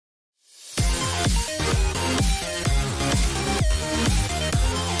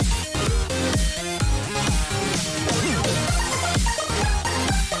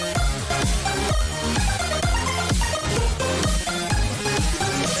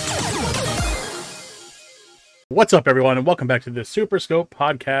What's up, everyone, and welcome back to the SuperScope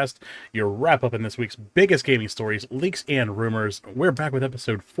podcast, your wrap-up in this week's biggest gaming stories, leaks, and rumors. We're back with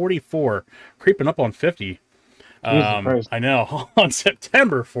episode 44, creeping up on 50. Jesus Christ. I know, on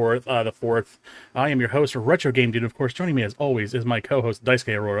September 4th, the 4th, I am your host, Retro Game Dude. Of course, joining me, as always, is my co-host,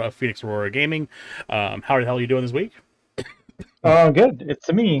 Daisuke Aurora of Phoenix Aurora Gaming. How the hell are you doing this week? Good. It's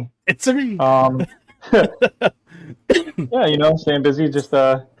me. It's me! Yeah, staying busy, just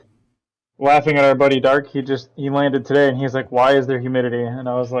laughing at our buddy Dark. He landed today and he's like, "Why is there humidity?" And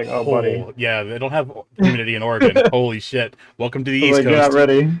I was like, "Oh, buddy." Oh, yeah, they don't have humidity in Oregon. Holy shit. Welcome to the I was East like, "You're not Coast.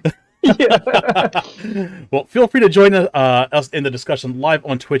 ready." Yeah. Well, feel free to join us in the discussion live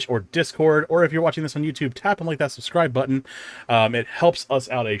on Twitch or Discord, or if you're watching this on YouTube, tap and like that subscribe button. It helps us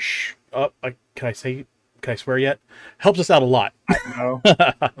out can I swear yet? Helps us out a lot. No.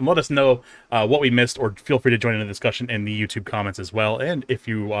 And let us know what we missed, or feel free to join in the discussion in the YouTube comments as well. And if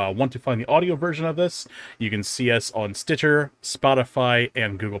you want to find the audio version of this, you can see us on Stitcher, Spotify,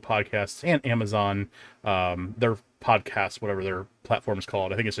 and Google Podcasts, and Amazon. Their podcasts, whatever their platform is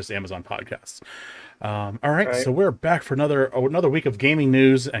called. I think it's just Amazon Podcasts. All right, so we're back for another week of gaming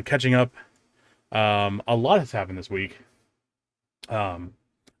news and catching up. A lot has happened this week.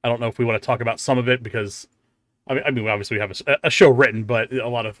 I don't know if we want to talk about some of it because, I mean, obviously we have a show written, but a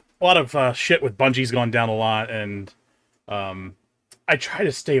lot of shit with Bungie's gone down a lot, and I try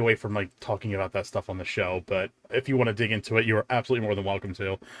to stay away from talking about that stuff on the show. But if you want to dig into it, you are absolutely more than welcome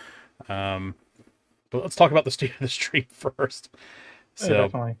to. But let's talk about the state of the stream first. So, Yeah,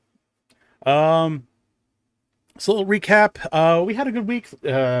 definitely. So a little recap. We had a good week,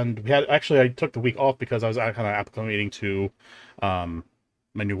 and I took the week off because I was kind of acclimating to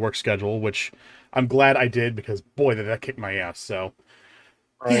my new work schedule, which I'm glad I did because boy, did that kick my ass. So,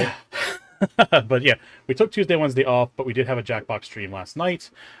 Right. yeah. But yeah, we took Tuesday, Wednesday off, but we did have a Jackbox stream last night.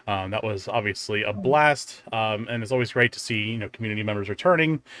 That was obviously a blast, and it's always great to see community members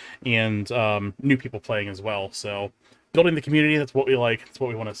returning and new people playing as well. So, building the community, that's what we like. That's what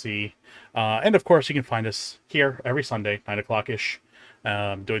we want to see. And of course, you can find us here every Sunday, 9 o'clock ish,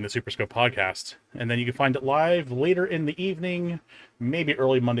 doing the SuperScope podcast. And then you can find it live later in the evening, maybe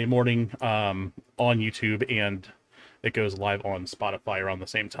early Monday morning, on YouTube, and it goes live on Spotify around the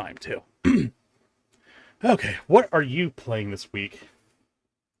same time too. Okay, what are you playing this week?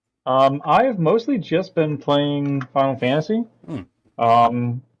 I've mostly just been playing Final Fantasy. Hmm.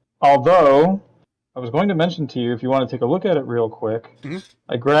 Although I was going to mention to you, if you want to take a look at it real quick,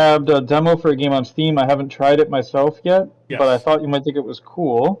 I grabbed a demo for a game on Steam. I haven't tried it myself yet, Yes. but I thought you might think it was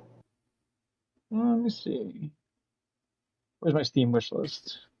cool. Let me see. Where's my Steam wish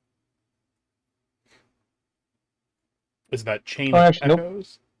list? Is that Chain Oh, of actually, nope.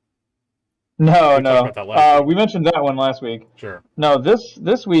 Echoes? No, We talked about that last week. we mentioned that one last week. Sure. No,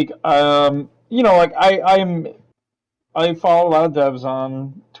 this week, I follow a lot of devs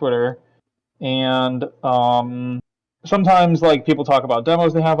on Twitter, and sometimes people talk about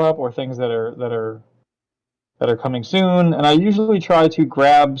demos they have up or things that are coming soon, and I usually try to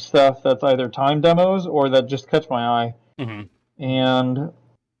grab stuff that's either time demos or that just catch my eye. Mm-hmm. And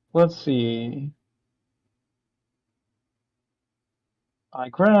let's see, I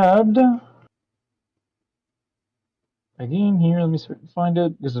grabbed a game here. Let me find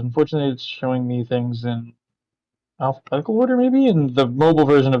it because unfortunately it's showing me things in alphabetical order, maybe, and the mobile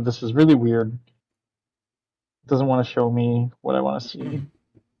version of this is really weird. It doesn't want to show me what I want to see.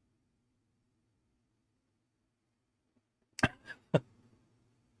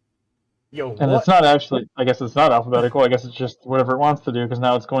 Yo, And what? it's not actually, I guess it's not alphabetical. I guess it's just whatever it wants to do because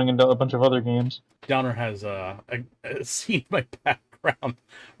now it's going into a bunch of other games. Downer has seen my background.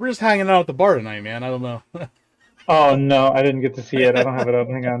 We're just hanging out at the bar tonight, man. I don't know. Oh no, I didn't get to see it. I don't have it up.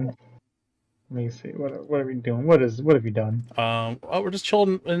 Hang on. Let me see. What are we doing? What have you done? We're just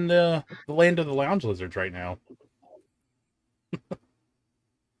chilling in the land of the lounge lizards right now.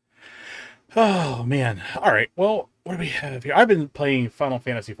 Oh man. All right. Well, what do we have here? I've been playing Final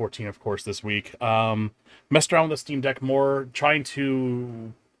Fantasy 14, of course, this week. Messed around with the Steam Deck more, trying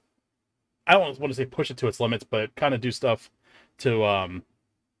to, I don't want to say push it to its limits, but kind of do stuff to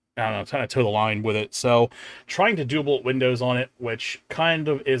I don't know, kind of toe the line with it. So trying to dual boot Windows on it, which kind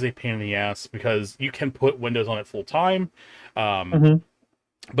of is a pain in the ass because you can put Windows on it full time.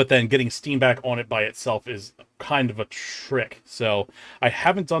 But then getting Steam back on it by itself is kind of a trick. So I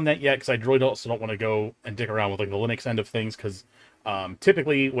haven't done that yet because I really also don't want to go and dick around with the Linux end of things because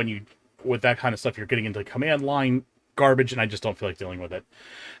typically with that kind of stuff, you're getting into command line garbage, and I just don't feel like dealing with it.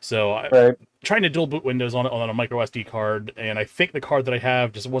 So I'm trying to dual boot Windows on it on a micro SD card, and I think the card that I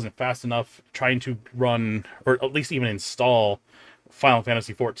have just wasn't fast enough trying to run, or at least even install Final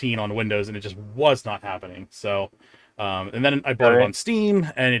Fantasy 14 on Windows, and it just was not happening. So, and then I bought it Right. on Steam,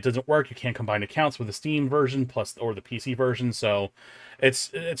 and it doesn't work. You can't combine accounts with the Steam version plus or the PC version. So,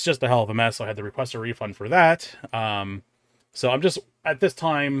 it's just a hell of a mess. So I had to request a refund for that. So I'm just at this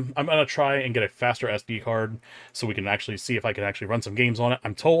time I'm gonna try and get a faster SD card so we can actually see if I can actually run some games on it.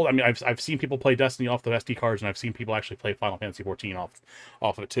 I'm told. I mean, I've seen people play Destiny off the SD cards, and I've seen people actually play Final Fantasy 14 off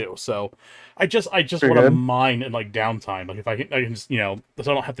of it too. So I just Pretty want to good. mine in like downtime. Like if I can just, so I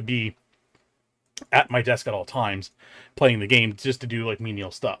don't have to be at my desk at all times playing the game just to do like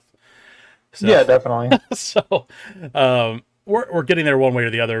menial stuff. So Yeah, definitely. so we're getting there one way or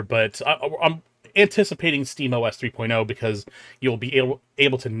the other, but I'm anticipating SteamOS 3.0 because you'll be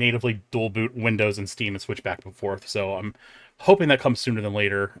able to natively dual boot Windows and Steam and switch back and forth. So I'm hoping that comes sooner than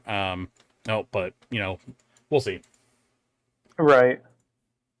later. No, but we'll see. Right.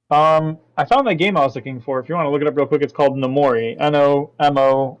 I found that game I was looking for. If you want to look it up real quick, it's called Nomori.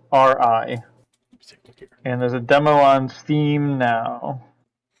 Nomori. Let's take a look here. And there's a demo on Steam now.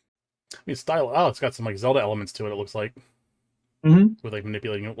 I mean, style. Oh, it's got some like Zelda elements to it. It looks like Hmm. with like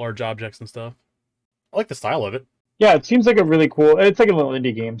manipulating large objects and stuff. I like the style of it. Yeah, it seems like a really cool. It's like a little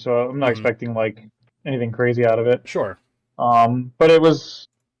indie game, so I'm not Mhm. expecting like anything crazy out of it. Sure. But it was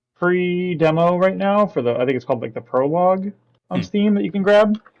free demo right now for I think it's called like the prologue on Hmm. Steam that you can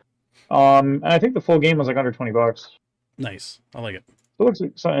grab. And I think the full game was like under $20. Nice. I like it. So it looks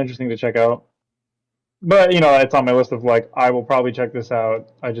like something interesting to check out. But it's on my list of like I will probably check this out.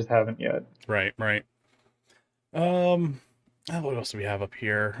 I just haven't yet. Right. Right. Um, what else do we have up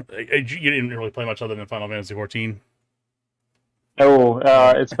here? You didn't really play much other than Final Fantasy 14. Oh,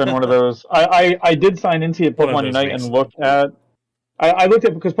 Right. it's been one of those. I did sign into One of Pokemon those Unite weeks. and looked at. I looked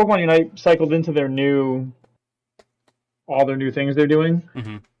at because Pokemon Unite cycled into all their new things they're doing,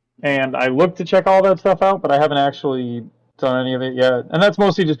 Hmm. and I looked to check all that stuff out, but I haven't actually done any of it yet. And that's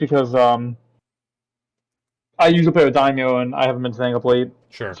mostly just because I usually play with Daimyo, and I haven't been staying up late,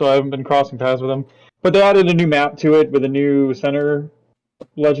 Sure. so I haven't been crossing paths with him. But they added a new map to it with a new center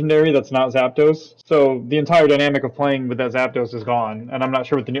legendary that's not Zapdos. So the entire dynamic of playing with that Zapdos is gone, and I'm not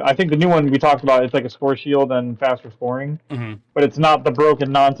sure what the new. I think the new one we talked about it's like a score shield and faster scoring, Hmm. but it's not the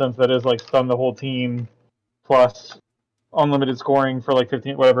broken nonsense that is like stun the whole team plus unlimited scoring for like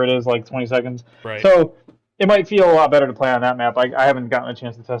 15 whatever it is like 20 seconds. Right. So it might feel a lot better to play on that map. I haven't gotten a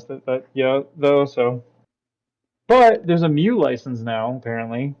chance to test it, but yeah, though. So, but there's a Mew license now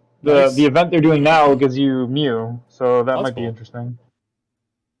apparently. Nice. The event they're doing now gives you Mew, so that That's might be cool. interesting.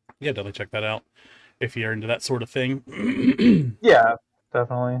 Yeah, definitely check that out if you're into that sort of thing. Yeah,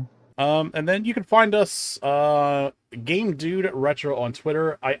 definitely. And then you can find us, Game Dude Retro on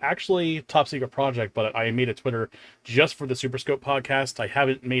Twitter. I actually top secret project, but I made a Twitter just for the SuperScope podcast. I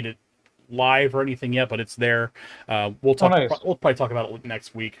haven't made it live or anything yet, but it's there. We'll talk. Nice. We'll probably talk about it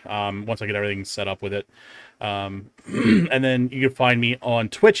next week. Once I get everything set up with it. And then you can find me on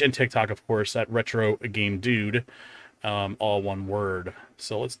Twitch and TikTok, of course, at Retro Game Dude. All one word.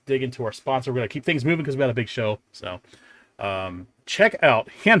 So let's dig into our sponsor. We're gonna keep things moving because we got a big show. So check out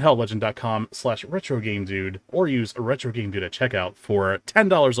handheldlegend.com/retrogamedude or use retrogamedude at checkout for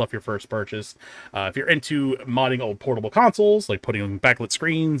 $10 off your first purchase. If you're into modding old portable consoles, like putting backlit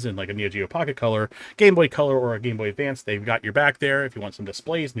screens and like a Neo Geo Pocket Color, Game Boy Color, or a Game Boy Advance, they've got your back there. If you want some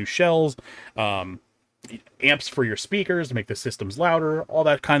displays, new shells, amps for your speakers to make the systems louder, all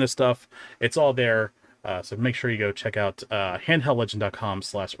that kind of stuff, it's all there. So make sure you go check out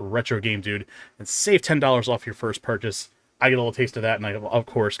handheldlegend.com/retrogamedude and save $10 off your first purchase. I get a little taste of that, and I, of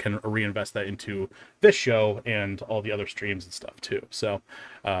course, can reinvest that into this show and all the other streams and stuff, too. So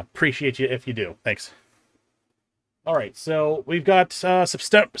appreciate you if you do. Thanks. All right, so we've got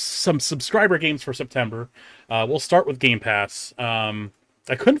some subscriber games for September. We'll start with Game Pass.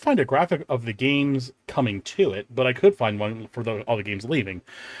 I couldn't find a graphic of the games coming to it, but I could find one for all the games leaving.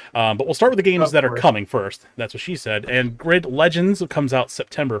 But we'll start with the games that are coming first. That's what she said. And Grid Legends comes out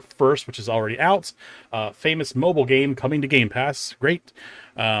September 1st, which is already out. Famous mobile game coming to Game Pass. Great.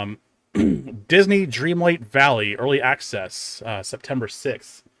 Disney Dreamlight Valley Early Access, September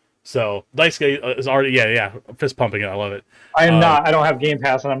 6th. So Daisuke is already, yeah, fist pumping it. I love it. I am not. I don't have Game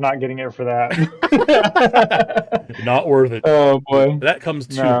Pass, and I'm not getting it for that. Not worth it. Oh boy. That comes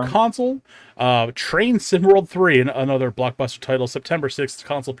to No. console. Train SimWorld 3, another blockbuster title, September 6th,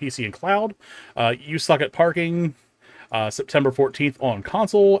 console, PC, and cloud. You Suck at Parking, September 14th on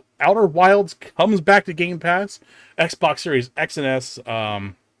console. Outer Wilds comes back to Game Pass, Xbox Series X and S,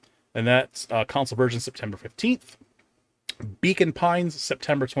 and that's console version September 15th. Beacon Pines,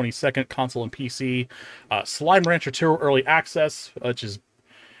 September 22nd, console and PC. Slime Rancher 2 Early Access, which is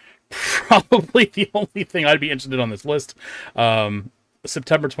probably the only thing I'd be interested on this list.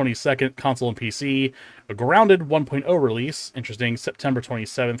 September 22nd, console and PC. A Grounded 1.0 release. Interesting. September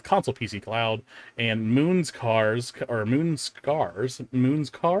 27th, console, PC, cloud. And Moonscars, or Moonscars?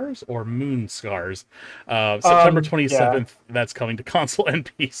 Moonscars or Moonscars? September Yeah. 27th, that's coming to console and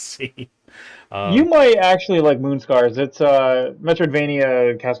PC. You might actually like Moonscars. It's a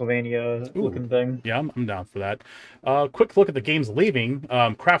Metroidvania, Castlevania Ooh, looking thing. yeah, I'm down for that. Quick look at the games leaving.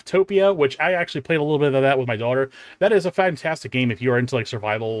 Craftopia, which I actually played a little bit of that with my daughter. That is a fantastic game if you are into like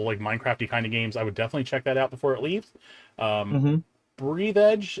survival, like Minecrafty kind of games. I would definitely check that out before it leaves. Um, Hmm. Breathe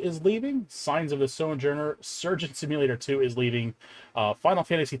Edge is leaving. Signs of the Sojourner. Surgeon Simulator 2 is leaving. Final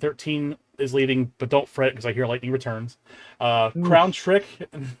Fantasy 13 is leaving, but don't fret because I hear Lightning Returns. Crown Trick,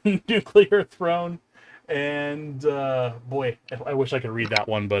 Nuclear Throne, and boy, I wish I could read that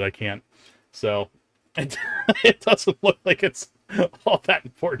one, but I can't. So it, it doesn't look like it's all that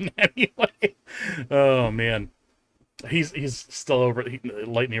important anyway. Oh man. He's still over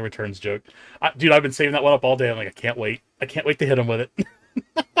Lightning Returns joke. Dude, I've been saving that one up all day. I'm like, I can't wait. I can't wait to hit him with it.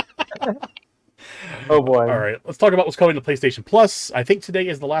 Oh boy. All right, let's talk about what's coming to PlayStation Plus. I think today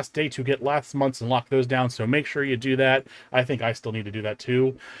is the last day to get last month's and lock those down, so make sure you do that. I think I still need to do that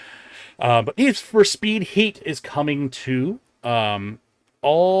too. But Need for Speed Heat is coming to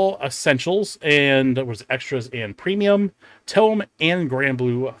all Essentials and was extras and premium, Tome and Grand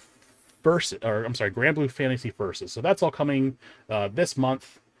Blue Grand Blue Fantasy Versus. So that's all coming this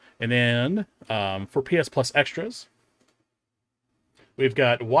month. And then for PS Plus extras, we've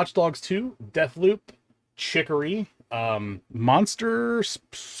got Watch Dogs 2, Deathloop, Chicory, Monster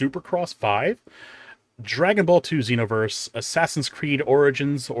Supercross 5, Dragon Ball 2 Xenoverse, Assassin's Creed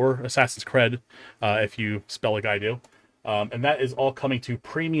Origins, or Assassin's Cred, if you spell like I do. And that is all coming to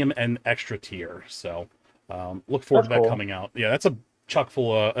premium and extra tier. So look forward to that coming out. Yeah, that's a chock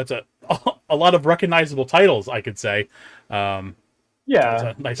full. That's a lot of recognizable titles, I could say. Yeah, that's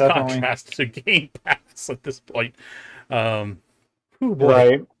a nice definitely. contrast to Game Pass at this point. Oh boy.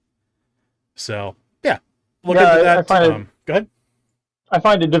 Right. So yeah, look Yeah, into that. I find it. Go ahead. I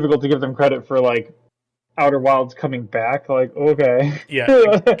find it difficult to give them credit for like Outer Wilds coming back. Like, okay. Yeah,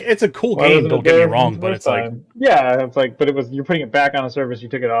 it's a cool game. Don't get me wrong, but it's like, yeah, it's like, but it was you're putting it back on a service you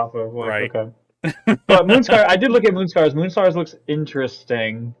took it off of. Like, right. okay. But Moonscar, I did look at Moonscars. Moonscars looks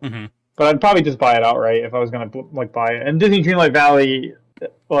interesting, but I'd probably just buy it outright if I was gonna like buy it. And Disney Dreamlight Valley,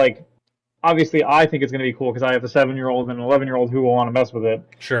 like, obviously I think it's gonna be cool because I have a 7-year-old and an 11-year-old who will want to mess with it.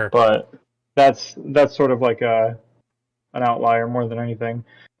 Sure. But that's sort of like an outlier more than anything.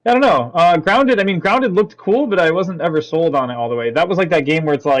 I don't know. Grounded. I mean, Grounded looked cool, but I wasn't ever sold on it all the way. That was like that game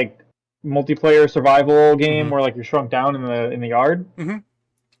where it's like multiplayer survival game where like you're shrunk down in the yard.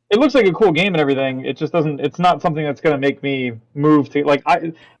 It looks like a cool game and everything. It just doesn't. It's not something that's gonna make me move to like.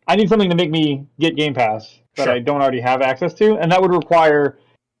 I need something to make me get Game Pass that I don't already have access to, and that would require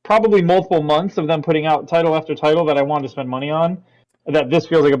probably multiple months of them putting out title after title that I want to spend money on. That this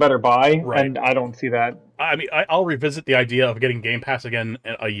feels like a better buy, and I don't see that. I mean, I'll revisit the idea of getting Game Pass again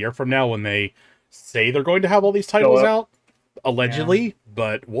a year from now when they say they're going to have all these titles out, allegedly.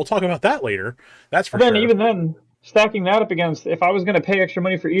 But we'll talk about that later. That's for sure. Even then, stacking that up against, if I was going to pay extra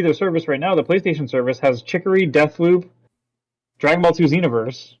money for either service right now, the PlayStation service has Chicory, Deathloop, Dragon Ball 2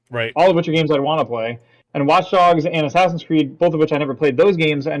 Xenoverse, all of which are games I'd want to play, and Watch Dogs and Assassin's Creed, both of which I never played those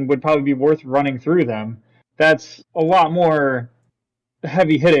games and would probably be worth running through them. That's a lot more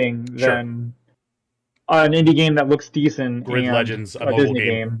heavy hitting than an indie game that looks decent. Grid and Legends, a Disney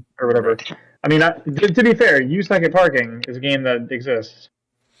game or whatever. I mean, to be fair, Use Second Parking is a game that exists,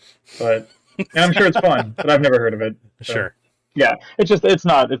 and I'm sure it's fun, but I've never heard of it. So. Sure. Yeah, it's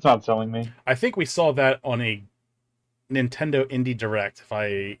not selling me. I think we saw that on a Nintendo Indie Direct, if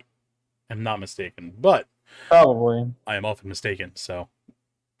I am not mistaken. But probably I am often mistaken, so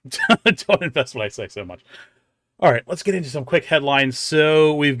don't invest what I say so much. All right, let's get into some quick headlines.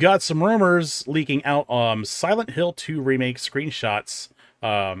 So we've got some rumors leaking out on Silent Hill 2 remake screenshots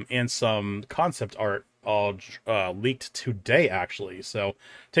and some concept art all leaked today, actually. So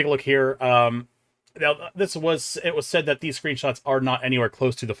take a look here. Now, it was said that these screenshots are not anywhere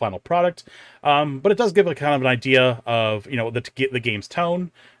close to the final product, but it does give a kind of an idea of the game's tone.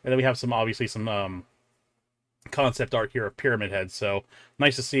 And then we have some concept art here of Pyramid Head. So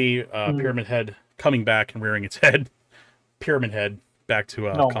nice to see Pyramid Head coming back and rearing its head. Pyramid Head back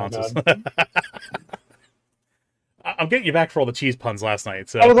to consoles. I'm getting you back for all the cheese puns last night.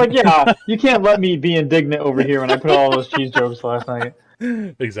 So I was like, yeah, you can't let me be indignant over here when I put all those cheese jokes last night.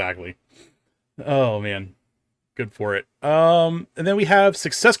 Exactly. Oh man, good for it. And then we have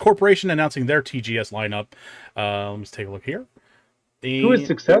Success Corporation announcing their TGS lineup. Let's take a look here. Who is And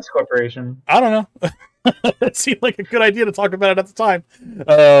Success Corporation? I don't know. It seemed like a good idea to talk about it at the time.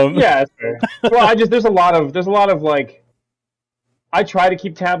 Yeah, that's fair. Well, I just there's a lot of like I try to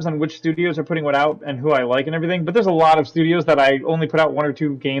keep tabs on which studios are putting what out and who I like and everything, but there's a lot of studios that I only put out one or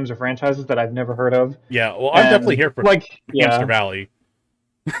two games or franchises that I've never heard of. Yeah, well, I'm definitely And here for like, Hamster yeah, Valley.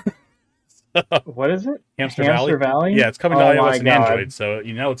 what is it? Hamster Hamster Valley? Valley? Yeah, it's coming to Oh my iOS and god. Android, so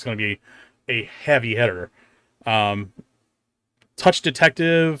you know it's going to be a heavy hitter. Um, Touch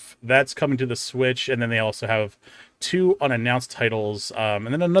Detective, that's coming to the Switch, and then they also have two unannounced titles, and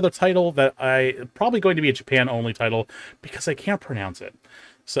then another title that I probably going to be a Japan only title because I can't pronounce it.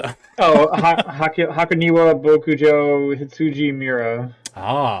 So Oh, Hakuniwa Bokujo Hitsuji Mira.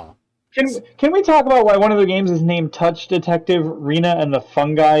 ah, Can we talk about why one of the games is named Touch Detective Rena and the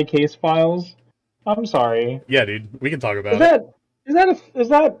Fungi Case Files? I'm sorry. yeah, dude, we can talk Is about it. that is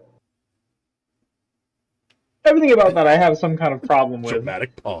that everything about that I have some kind of problem with?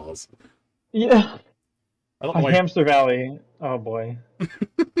 Dramatic pause. Yeah. I don't know why. Hamster Valley. Oh boy.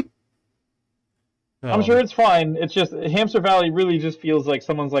 I'm sure Um, it's fine. It's just Hamster Valley really just feels like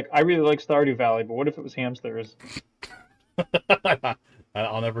someone's like, I really like Stardew Valley, but what if it was hamsters?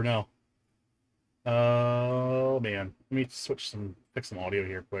 I'll never know. Oh man, let me fix some audio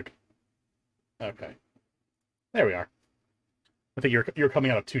here quick. Okay, there we are. I think you're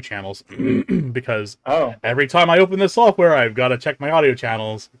coming out of two channels because Oh, every time I open this software, I've got to check my audio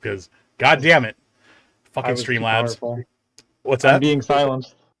channels because, god damn it, I fucking was too Streamlabs. powerful. What's I'm that? being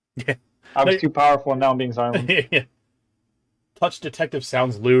silenced. Yeah. I No, was too powerful and now I'm being silenced. Touch Detective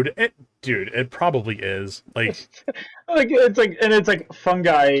sounds lewd. Dude, it probably is. Like, It's like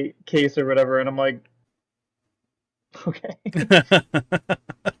fungi case or whatever, and I'm like, okay.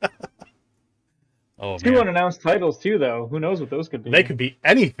 oh Two man, unannounced titles too, though. Who knows what those could they be? could be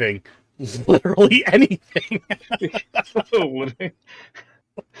anything, literally anything.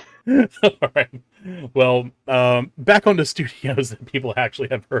 All right. Well, back onto studios that people actually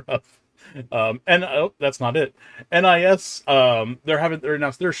have heard of. And oh, that's not it. NIS, they're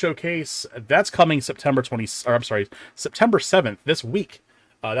announced their showcase. That's coming September 20, or I'm sorry, September 7th this week.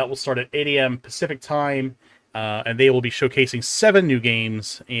 That will start at 8 a.m. Pacific time. And they will be showcasing 7 new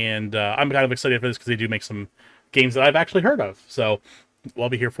games. And I'm kind of excited for this because they do make some games that I've actually heard of. So we'll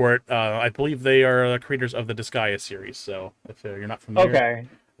be here for it. I believe they are the creators of the Disgaea series. So if you're not familiar, Okay.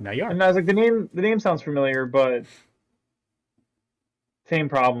 now you are. And I was like, the name sounds familiar, but same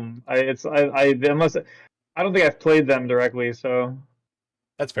problem. Unless I don't think I've played them directly, so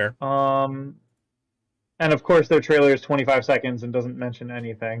That's fair. um, and of course their trailer is 25 seconds and doesn't mention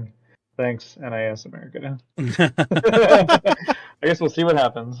anything. Thanks, NIS America. I guess we'll see what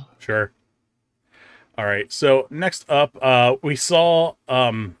happens. Sure. All right. So next up, we saw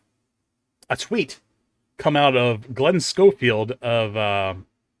a tweet come out of Glenn Schofield of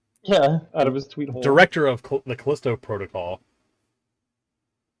Yeah, out of his tweet hole. director of the Callisto Protocol.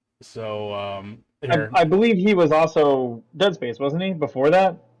 So here I believe he was also Dead Space, wasn't he? Before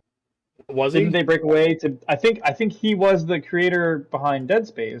that, was didn't he? they break away to? I think he was the creator behind Dead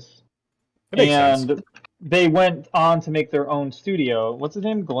Space, It makes sense. and they went on to make their own studio. What's his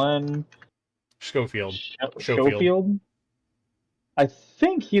name? Glenn Schofield. Schofield. I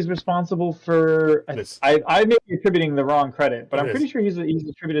think he's responsible for. This I may be attributing the wrong credit, but I'm this pretty sure he's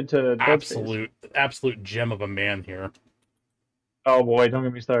attributed to Dead Space. absolute gem of a man here. Oh boy, don't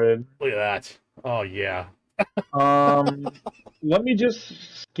get me started. Look at that. Oh yeah. Um, let me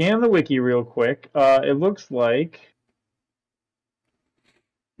just scan the wiki real quick. It looks like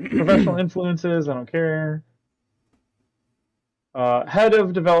professional influences. I don't care. Head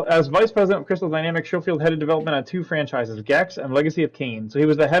of as vice president of Crystal Dynamics, Schofield headed development on 2 franchises, Gex and Legacy of Kain. So he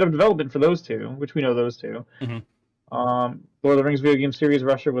was the head of development for those 2, which we know those 2. Mhm. Lord of the Rings video game series,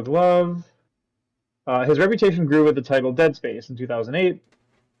 Russia with Love. His reputation grew with the title Dead Space in 2008.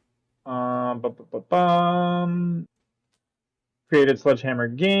 Created Sledgehammer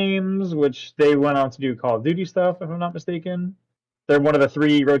Games, which they went on to do Call of Duty stuff, if I'm not mistaken. They're one of the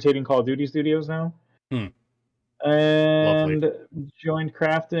 3 rotating Call of Duty studios now. Hmm. And Lovely. joined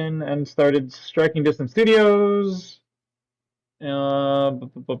Crafton and started Striking Distance Studios.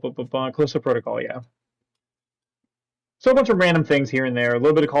 Callisto Protocol, yeah. So a bunch of random things here and there. A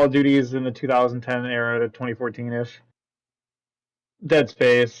little bit of Call of Duties in the 2010 era to 2014-ish. Dead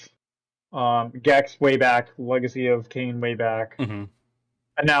Space. Gex way back. Legacy of Kain way back. Mm-hmm.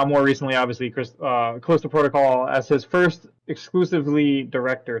 And now more recently, obviously, Callisto Protocol as his first exclusively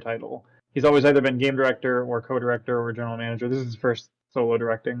director title. He's always either been game director or co-director or general manager. This is his first solo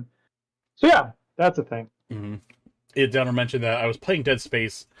directing. So yeah, that's a thing. Mm-hmm. Downer mentioned that I was playing Dead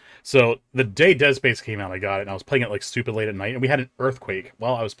Space. So the day Dead Space came out, I got it, and I was playing it like stupid late at night, and we had an earthquake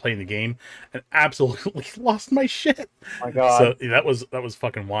while I was playing the game, and absolutely lost my shit. My So God. yeah, that was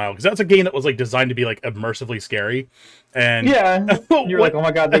fucking wild because that's a game that was like designed to be like immersively scary, and Yeah. You're like, what? oh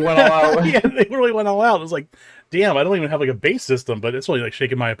my God, they went all out. Yeah, they really went all out. It was like, damn, I don't even have like a base system, but it's really like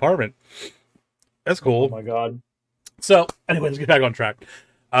shaking my apartment. That's Oh cool. my God. So, anyway, let's get back on track.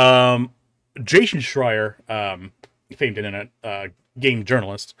 Um, Jason Schreier, famed internet game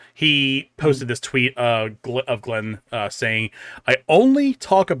journalist, he posted this tweet of Glenn saying, "I only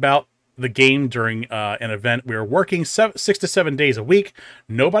talk about the game during an event. We are working 6 to 7 days a week.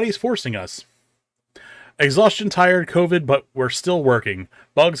 Nobody's forcing us. Exhaustion, tired, COVID, but we're still working.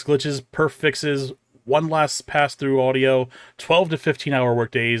 Bugs, glitches, perf fixes." One last pass through audio, 12 to 15 hour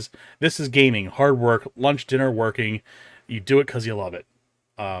work days. This is gaming, hard work, lunch, dinner, working. You do it because you love it.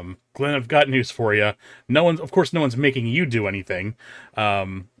 Glenn, I've got news for you. Of course, no one's making you do anything.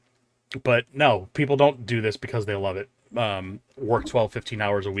 But no, people don't do this because they love it. Work 12, 15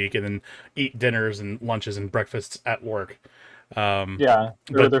 hours a week and then eat dinners and lunches and breakfasts at work. Yeah. Or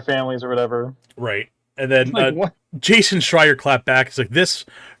But their families or whatever. right. And then Like, what? Jason Schreier clapped back. It's like, this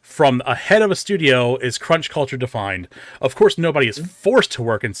from a head of a studio is crunch culture defined. Of course, nobody is forced to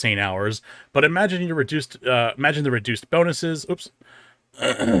work insane hours, but imagine the reduced bonuses. Oops.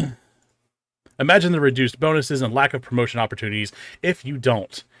 Imagine the reduced bonuses and lack of promotion opportunities if you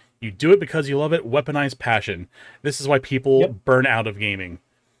don't. You do it because you love it. Weaponized passion. This is why people Yep. burn out of gaming.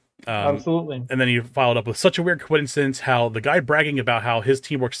 Absolutely. And then he followed up with such a weird coincidence how the guy bragging about how his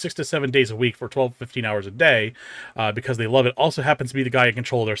team works 6 to 7 days a week for 12, 15 hours a day because they love it also happens to be the guy in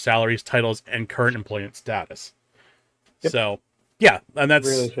control of their salaries, titles, and current employment status. Yep. So, yeah, and that's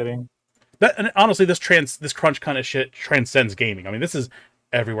Really shitty. that. And honestly, this crunch kind of shit transcends gaming. I mean, this is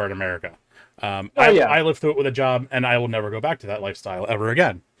everywhere in America. Yeah. I lived through it with a job, and I will never go back to that lifestyle ever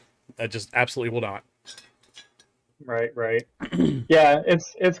again. I just absolutely will not. Right, right. Yeah,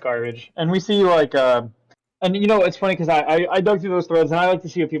 it's garbage. And we see like and you know it's funny because I dug through those threads and I like to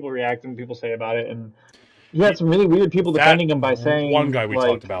see what people react and people say about it and you had some really weird people That defending him by one saying guy we talked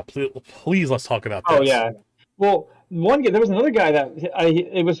like, about. Please let's talk about oh this. yeah. Well, one guy there was another guy that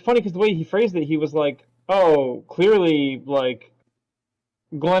it was funny because the way he phrased it, he was like, oh, clearly like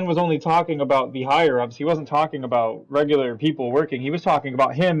Glenn was only talking about the higher ups. He wasn't talking about regular people working. He was talking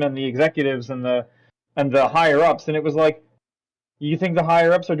about him and the executives and the higher ups. And it was like, you think the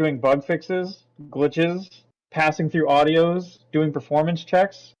higher ups are doing bug fixes, glitches, passing through audios, doing performance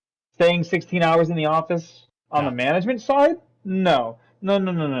checks, staying 16 hours in the office on the No. management side? No. No,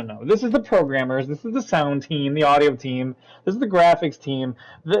 no, no, no, no. This is the programmers. This is the sound team, the audio team. This is the graphics team.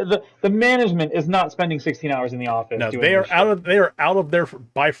 The management is not spending 16 hours in the office No, doing this shit. they are out of there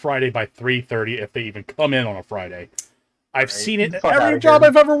by Friday by 3:30 if they even come in on a Friday. I've Right. seen it at Fuck every outta job here.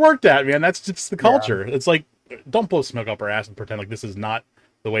 I've ever worked at, man. That's just the Yeah. culture. It's like, don't blow smoke up our ass and pretend like this is not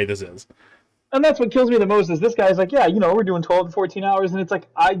the way this is. And that's what kills me the most is this guy's like, yeah, you know, we're doing 12 to 14 hours. And it's like,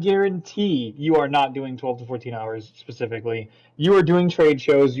 I guarantee you are not doing 12 to 14 hours specifically. You are doing trade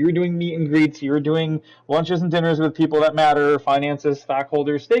shows. You're doing meet and greets. You're doing lunches and dinners with people that matter, finances,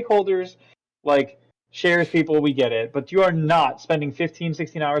 stockholders, stakeholders, like shares people. We get it. But you are not spending 15,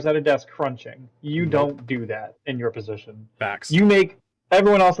 16 hours at a desk crunching. You Nope. don't do that in your position. Facts. You make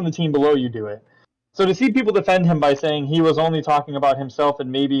everyone else on the team below you do it. So to see people defend him by saying he was only talking about himself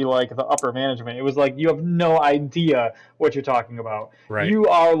and maybe like the upper management, it was like you have no idea what you're talking about. Right. You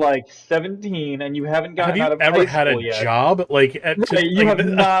are like 17 and you haven't Have gotten you out of ever high had a school yet. job like Right, you like have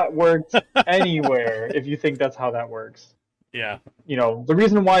not worked anywhere if you think that's how that works. yeah. You know, the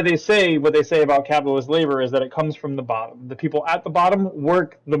reason why they say what they say about capitalist labor is that it comes from the bottom. The people at the bottom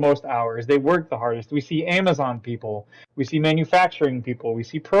work the most hours. They work the hardest. We see Amazon people, we see manufacturing people, we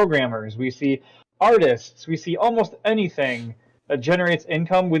see programmers, we see artists, we see almost anything that generates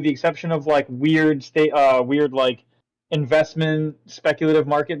income with the exception of like weird like investment speculative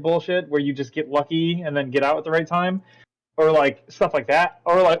market bullshit where you just get lucky and then get out at the right time or like stuff like that,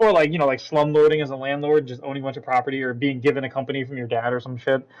 or like you know like slumlording as a landlord, just owning a bunch of property, or being given a company from your dad or some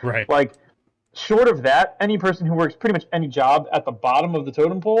shit. Right. Like short of that, any person who works pretty much any job at the bottom of the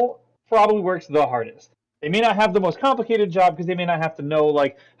totem pole probably works the hardest. They may not have the most complicated job because they may not have to know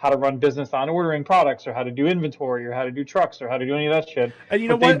like how to run business on ordering products or how to do inventory or how to do trucks or how to do any of that shit. And you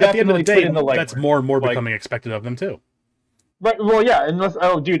know But they what? At the end of the definitely put day, in the that's legwork. more and more Like, becoming expected of them too. right, well, yeah, unless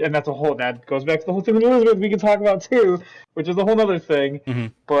dude, and that goes back to the whole thing with Elizabeth we can talk about too, which is a whole other thing. Mm-hmm.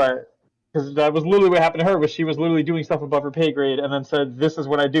 But because that was literally what happened to her, was she was literally doing stuff above her pay grade, and then said, "This is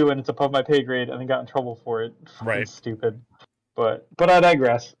what I do, and it's above my pay grade," and then got in trouble for it. Fucking Right. stupid. But I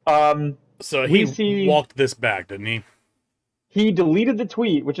digress. So we he see walked this back, didn't he? he deleted the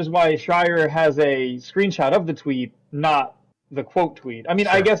tweet, which is why Schreier has a screenshot of the tweet, not the quote tweet. I mean,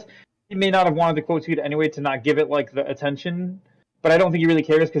 I Sure. guess he may not have wanted the quote tweet anyway to not give it like the attention, but I don't think he really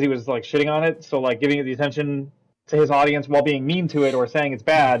cares because he was like shitting on it. So like giving it the attention to his audience while being mean to it or saying it's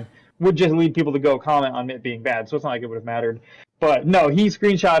bad would just lead people to go comment on it being bad. So it's not like it would have mattered. But no, he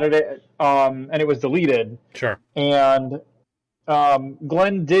screenshotted it, and it was deleted. Sure. And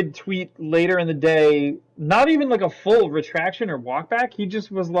Glenn did tweet later in the day, not even like a full retraction or walk back. He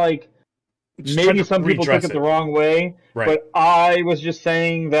just was like, Just maybe tried to some people took redress it the wrong way, Right. but I was just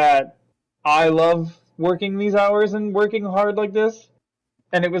saying that I love working these hours and working hard like this.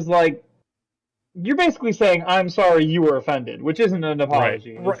 And it was like, you're basically saying, I'm sorry you were offended, which isn't an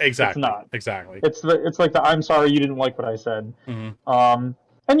apology. Right. Exactly. It's not. Exactly. It's like the I'm sorry you didn't like what I said. Mm-hmm.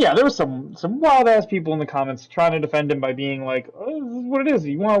 And yeah, there was some wild ass people in the comments trying to defend him by being like, oh, "This is what it is.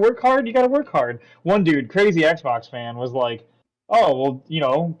 You want to work hard, you got to work hard." One dude, crazy Xbox fan, was like, "Oh well, you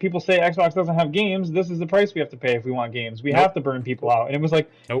know, people say Xbox doesn't have games. This is the price we have to pay if we want games. We have to burn people out." And it was like,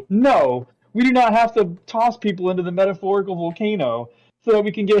 Nope. "No, we do not have to toss people into the metaphorical volcano so that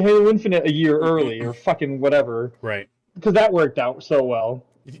we can get Halo Infinite a year early or fucking whatever." Right. Because that worked out so well.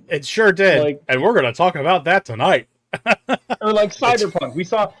 It sure did. Like, and we're going to talk about that tonight. or like Cyberpunk, we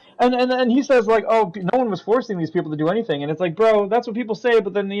saw, and he says like, oh, no one was forcing these people to do anything, and it's like, bro, that's what people say,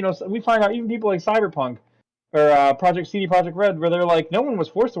 but then you know we find out even people like Cyberpunk or Project CD Project Red, where they're like, no one was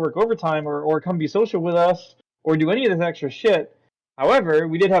forced to work overtime or come be social with us or do any of this extra shit. However,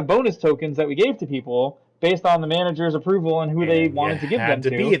 we did have bonus tokens that we gave to people based on the manager's approval and who they wanted to give them to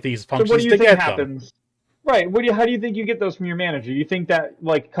be at these functions so what do you to think get happens? them. Right. How do you think you get those from your manager? You think that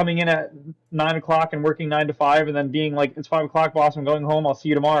like coming in at 9 o'clock and working 9 to 5 and then being like, it's 5 o'clock, boss, I'm going home, I'll see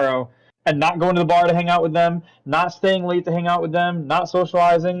you tomorrow, and not going to the bar to hang out with them, not staying late to hang out with them, not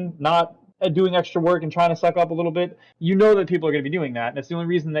socializing, not doing extra work and trying to suck up a little bit? You know that people are going to be doing that, and it's the only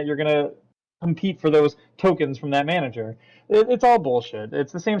reason that you're going to compete for those tokens from that manager. It's all bullshit.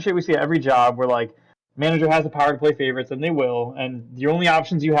 It's the same shit we see at every job where like, manager has the power to play favorites, and they will. And the only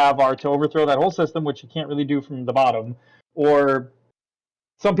options you have are to overthrow that whole system, which you can't really do from the bottom, or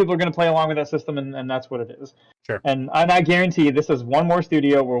some people are going to play along with that system, and that's what it is. Sure. And I guarantee this is one more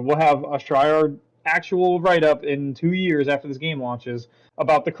studio where we'll have a Schreier actual write-up in 2 years after this game launches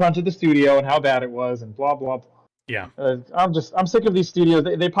about the crunch of the studio and how bad it was, and blah blah blah. Yeah. I'm sick of these studios.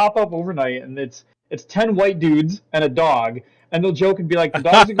 They pop up overnight, and it's 10 white dudes and a dog, and they'll joke and be like, the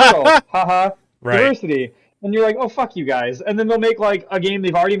dog's a girl, haha. Right. Diversity. And you're like, oh, fuck you guys. And then they'll make like a game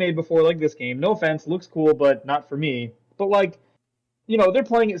they've already made before, like this game. No offense, looks cool, but not for me. But like, you know, they're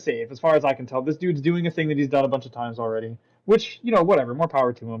playing it safe as far as I can tell. This dude's doing a thing that he's done a bunch of times already, which, you know, whatever, more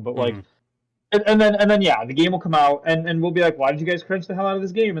power to him. But like, and then yeah, the game will come out, and we'll be like, why did you guys crunch the hell out of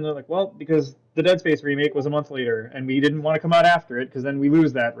this game? And they're like, well, because the Dead Space remake was a month later, and we didn't want to come out after it because then we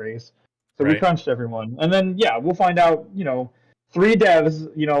lose that race. So we crunched everyone. And then yeah, we'll find out, you know, 3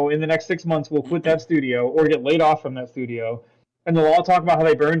 devs, you know, in the next 6 months will quit that studio or get laid off from that studio, and they'll all talk about how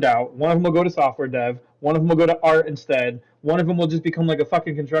they burned out. One of them will go to software dev, one of them will go to art instead, one of them will just become like a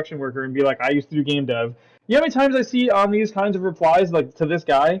fucking construction worker and be like, I used to do game dev. You know how many times I see on these kinds of replies, like to this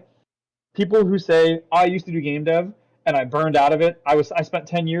guy, people who say, I used to do game dev and I burned out of it. I spent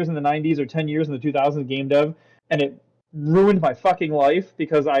 10 years in the 90s or 10 years in the 2000s game dev, and it ruined my fucking life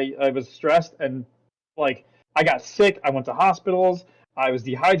because I was stressed and like I got sick. I went to hospitals. I was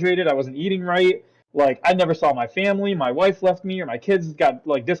dehydrated. I wasn't eating right. Like, I never saw my family. My wife left me, or my kids got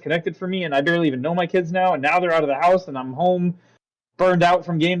like disconnected from me, and I barely even know my kids now. And now they're out of the house, and I'm home, burned out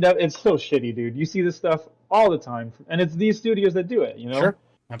from game dev. It's so shitty, dude. You see this stuff all the time, and it's these studios that do it. You know? Sure,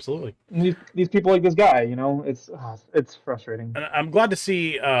 absolutely. And these people like this guy. You know, it's frustrating. And I'm glad to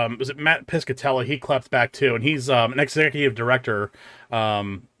see. Was it Matt Piscatella? He clapped back too, and he's an executive director.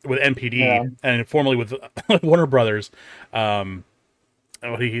 With NPD and formerly with Warner Brothers.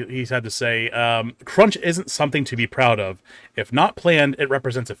 What he's had to say, crunch isn't something to be proud of. If not planned, it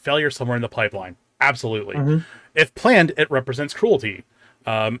represents a failure somewhere in the pipeline. Absolutely. If planned, it represents cruelty.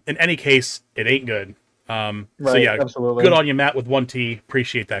 In any case, it ain't good. So yeah, absolutely. Good on you, Matt, with 1T.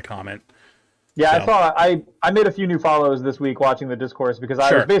 Appreciate that comment. Yeah, so. I made a few new follows this week watching the discourse because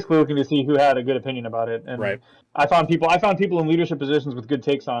I was basically looking to see who had a good opinion about it, and I found people in leadership positions with good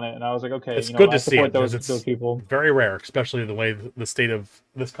takes on it, and I was like, okay, it's good to see it, those people. Very rare, especially the way the state of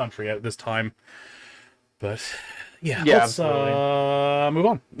this country at this time. But let's move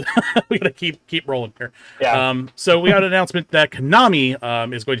on. We gotta keep rolling here. Yeah. So we got an announcement that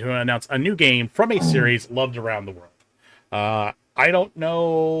Konami is going to announce a new game from a series loved around the world. I don't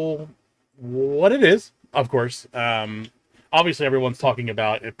know what it is, of course. Obviously, everyone's talking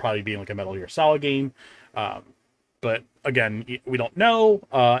about it probably being like a Metal Gear Solid game. Um, but again, we don't know.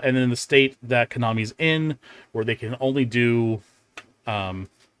 And then the state that Konami's in, where they can only do, um,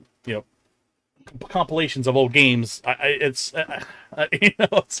 you know, compilations of old games. It's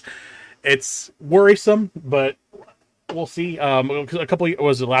it's worrisome, but we'll see. A couple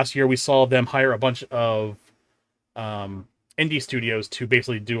was it last year we saw them hire a bunch of indie studios to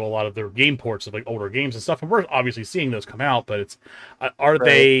basically do a lot of their game ports of like older games and stuff, and we're obviously seeing those come out. But it's are Right.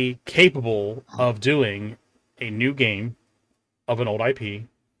 they capable of doing a new game of an old IP?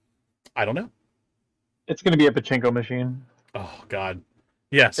 I don't know. It's going to be a pachinko machine. Oh God,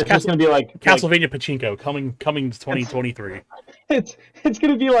 yes, It's just going to be like Castlevania Pachinko coming to 2023. It's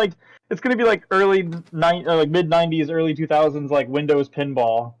going to be like early like mid 90s, early 2000s, like Windows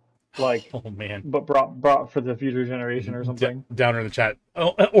pinball, like Oh man, but brought for the future generation or something. Downer in the chat,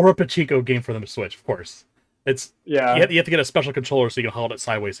 or a Pachinko game for them to Switch, of course. It's Yeah. you have to get a special controller so you can hold it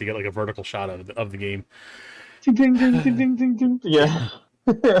sideways so you get like a vertical shot of the game. Ding, ding, ding, ding, ding, ding, ding. Yeah.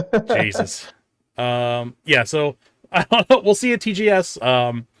 Jesus. Yeah. So I don't know. We'll see at TGS.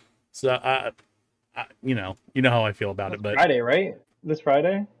 So you know how I feel about it. But Friday, right? This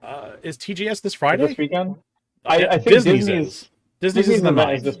Friday? Is TGS this Or Friday? this weekend? I think Disney's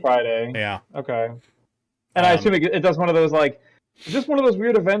event is this Friday. Yeah. Okay. And I assume it does one of those like just one of those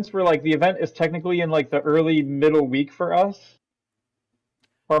weird events where like the event is technically in like the early middle week for us.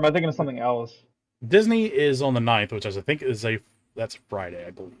 Or am I thinking of something else? Disney is on the 9th, which I think that's Friday, I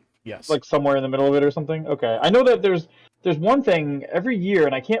believe. Yes. Like somewhere in the middle of it or something? Okay. I know that there's one thing every year,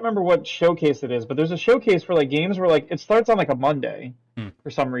 and I can't remember what showcase it is, but there's a showcase for like games where like it starts on like a Monday for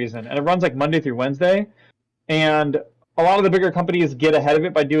some reason, and it runs like Monday through Wednesday, and a lot of the bigger companies get ahead of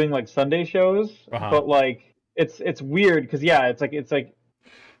it by doing like Sunday shows, but like it's weird because yeah, it's like.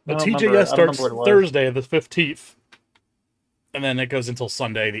 But TGS starts Thursday the 15th, and then it goes until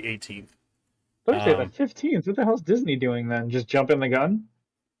Sunday the 18th. Thursday the 15th. What the hell's Disney doing then? Just jumping the gun?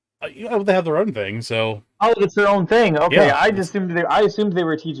 They have their own thing, so. Oh, it's their own thing. Okay, yeah, I assumed they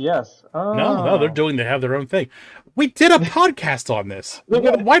were TGS. Oh. No, they have their own thing. We did a podcast on this.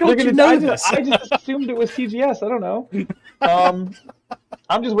 Why don't you know this? I just assumed it was TGS. I don't know.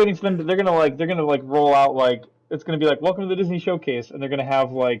 I'm just waiting for them. They're gonna roll out like it's gonna be like welcome to the Disney Showcase, and they're gonna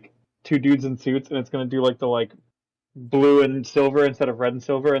have like two dudes in suits, and it's gonna do like the like blue and silver instead of red and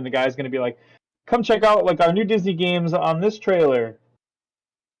silver, and the guy's gonna be like, come check out like our new Disney games on this trailer.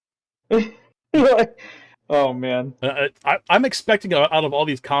 Oh man, I'm expecting out of all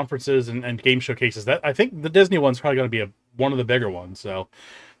these conferences and game showcases that I think the Disney one's probably going to be one of the bigger ones. So,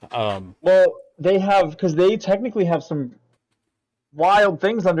 well, they have because they technically have some wild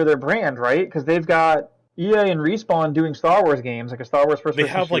things under their brand, right? Because they've got EA and Respawn doing Star Wars games, like a Star Wars first-person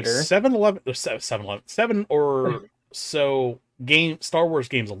shooter. They have like 7 or so Star Wars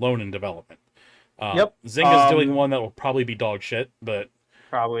games alone in development. Yep, Zynga's doing one that will probably be dog shit, but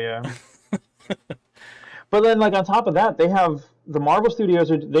probably yeah. But then, like on top of that, they have the Marvel Studios.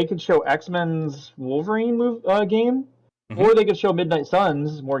 They could show X-Men's Wolverine game, or they could show Midnight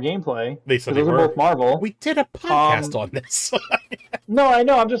Suns more gameplay. They said those are both Marvel. We did a podcast on this. No, I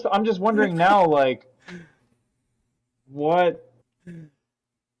know. I'm just wondering now, like, what?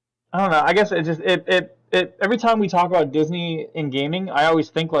 I don't know. I guess it every time we talk about Disney in gaming, I always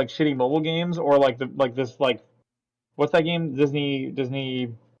think like shitty mobile games or like this what's that game? Disney.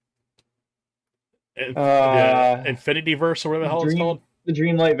 Infinity Verse or whatever the hell it's called. The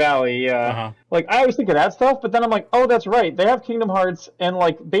Dreamlight Valley, yeah. Like I always think of that stuff, but then I'm like, oh, that's right. They have Kingdom Hearts and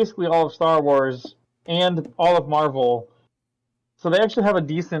like basically all of Star Wars and all of Marvel. So they actually have a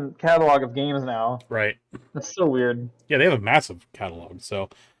decent catalog of games now. Right. That's so weird. Yeah, they have a massive catalog. So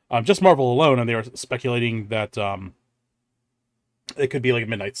just Marvel alone, and they were speculating that it could be like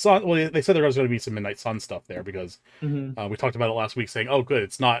Midnight Sun. Well, they said there was going to be some Midnight Sun stuff there because we talked about it last week, saying, "Oh, good,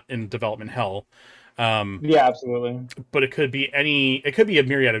 it's not in development hell." Yeah, absolutely. But it could be a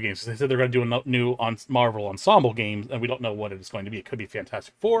myriad of games. They said they're going to do a new Marvel ensemble games, and we don't know what it is going to be. It could be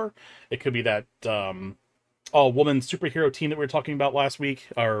Fantastic Four. It could be that all-woman superhero team that we were talking about last week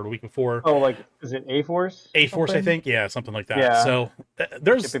or the week before. Oh, like is it A-Force? A-Force, I think. Yeah, something like that. Yeah. So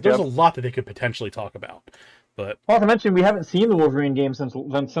there's a lot that they could potentially talk about. But well, to mention, we haven't seen the Wolverine game since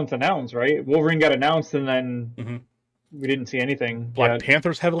announced, right? Wolverine got announced, and then we didn't see anything. Black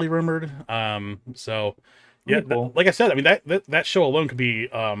Panther's heavily rumored. So yeah, cool. Like I said, I mean that show alone could be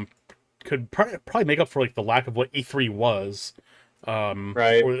could probably make up for like the lack of what E3 was,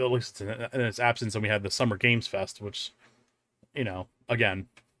 right? Or at least in its absence. And we had the Summer Games Fest, which again,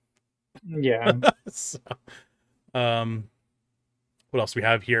 yeah. So, what else do we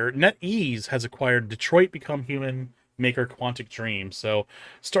have here? NetEase has acquired Detroit Become Human, maker Quantic Dream. So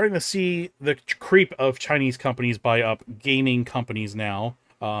starting to see the creep of Chinese companies buy up gaming companies now,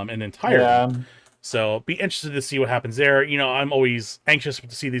 and entirely. Yeah. So be interested to see what happens there. You know, I'm always anxious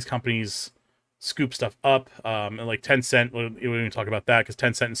to see these companies scoop stuff up. And like Tencent, we don't even talk about that because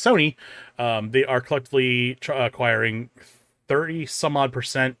Tencent and Sony, they are collectively acquiring 30 some odd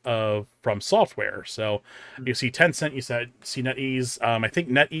percent of from software. So you see Tencent, you see NetEase. I think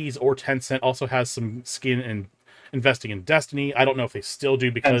NetEase or Tencent also has some skin in investing in Destiny. I don't know if they still do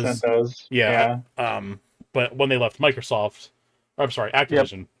Tencent because does. yeah, Yeah. but when they left Microsoft, or, I'm sorry, Yep.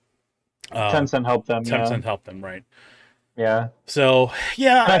 Activision, um, Tencent helped them. Yeah. 10% helped them, right? Yeah. So And I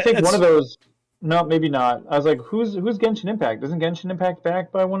yeah, think one of it's those. No, maybe not. I was like, who's Genshin Impact? Isn't Genshin Impact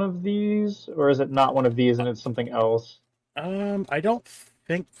backed by one of these, or is it not one of these and it's something else? I don't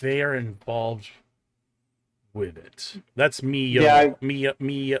think they are involved with it. That's Yeah,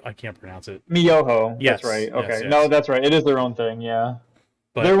 Me. I can't pronounce it. Miyoho. That's Yes, right. yes, Okay. No, yes. that's right. It is their own thing. Yeah.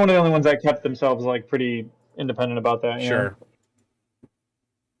 But They're one of the only ones that kept themselves like pretty independent about that. Yeah. sure.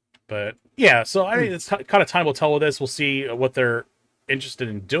 But yeah, so I Hmm. mean, it's kind of time will tell with this. We'll see what they're interested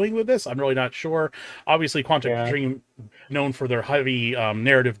in doing with this. I'm really not sure. Obviously, Quantic Yeah. Dream, known for their heavy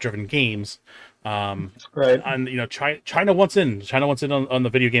narrative-driven games, Right. and you know, China wants in. China wants in on the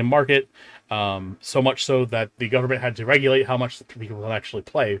video game market, so much so that the government had to regulate how much people can actually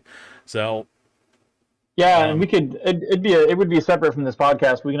play. So, Yeah, and we um, could. It would be separate from this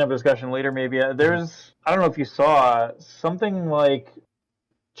podcast. We can have a discussion later. Maybe mhm. there's. I don't know if you saw something like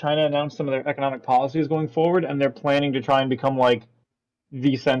China announced some of their economic policies going forward, and they're planning to try and become like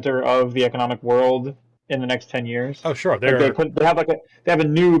the center of the economic world in the next 10 years. Oh, sure, Like they're. they have a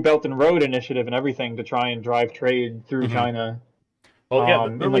new Belt and Road initiative and everything to try and drive trade through Mhm. China Well, yeah, they're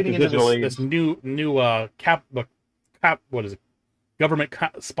in like leading this into digital this age. new cap what is it, government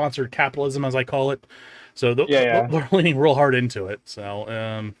sponsored capitalism, as I call it. So Yeah, yeah, they're leaning real hard into it. So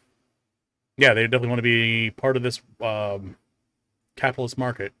yeah, they definitely want to be part of this capitalist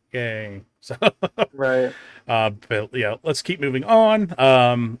market. Yay! So right. but yeah, let's keep moving on.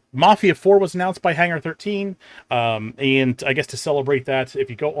 Mafia 4 was announced by Hangar 13. And I guess to celebrate that, if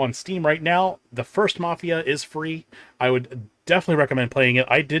you go on Steam right now, the first Mafia is free. I would definitely recommend playing it.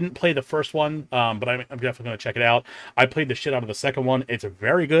 I didn't play the first one, but I'm definitely going to check it out. I played the shit out of the second one. It's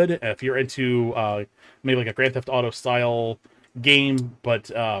very good. If you're into maybe like a Grand Theft Auto style game,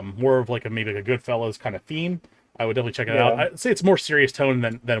 but more of like maybe like a Goodfellas kind of theme, I would definitely check it out. Yeah, I'd say it's more serious tone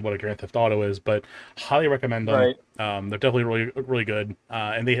than what a Grand Theft Auto is, but highly recommend them. right. They're definitely really good,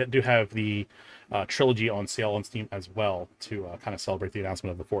 and they do have the trilogy on sale on Steam as well to kind of celebrate the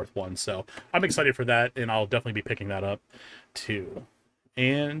announcement of the fourth one. So I'm excited for that, and I'll definitely be picking that up too.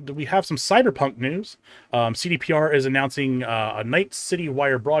 And we have some Cyberpunk news. CDPR is announcing a Night City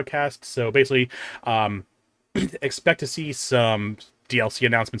Wire broadcast. So basically, expect to see some DLC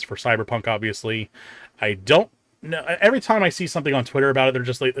announcements for Cyberpunk. Obviously, I don't know. Every time I see something on Twitter about it, they're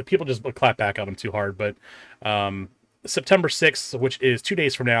just like people just clap back at them too hard. But September 6th, which is 2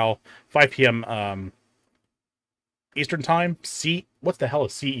 days from now, 5 p.m. Eastern time. What the hell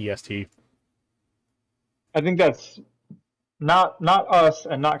is CEST? I think that's not us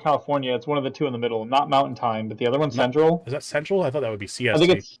and not California. It's one of the two in the middle. Not Mountain Time, but the other one's Not Central. is that Central? I thought that would be I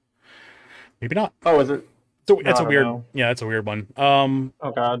think CST. it's. Maybe not. Oh, is it? So No, it's I a don't weird. know. Yeah, it's a weird one.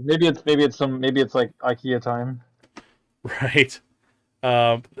 Oh God, maybe it's like IKEA time. Right.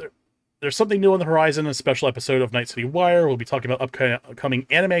 Um, there's something new on the horizon. A special episode of Night City Wire. We'll be talking about upcoming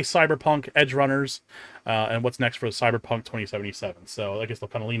anime, Cyberpunk, Edge Runners, and what's next for Cyberpunk 2077. So I guess they'll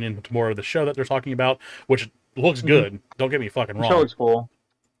kind of lean into more of the show that they're talking about, which looks Mm-hmm. good. Don't get me fucking The show wrong. looks cool.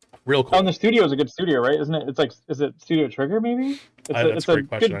 Real Oh, and cool. the studio is a good studio, right? Isn't it? It's like, is it Studio Trigger? Maybe That's it's a a great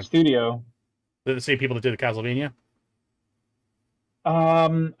question. good studio. They're the same people that did the Castlevania.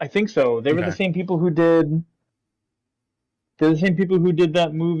 I think so. They were the Okay. same people who did. They're the same people who did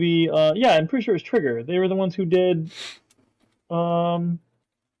that movie. Yeah, I'm pretty sure it's Trigger. They were the ones who did. Um,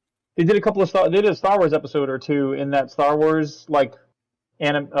 they did a couple of They did a Star Wars episode or two in that Star Wars like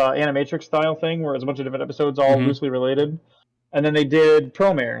animatrix style thing, where it's a bunch of different episodes all Mm-hmm. loosely related. And then they did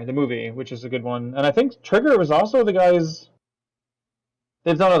Promare, the movie, which is a good one. And I think Trigger was also the guys.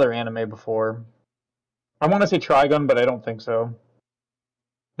 They've done other anime before. I want to say Trigun, but I don't think so.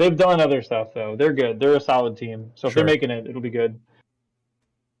 They've done other stuff though. They're good. They're a solid team. So if they're Sure. making it, it'll be good.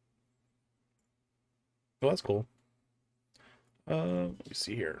 Well, that's cool. Let me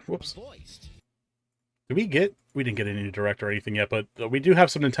see here. Whoops. Did we get? We didn't get any direct or anything yet, but we do have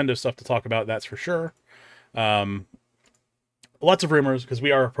some Nintendo stuff to talk about. That's for sure. Um, Lots of rumors because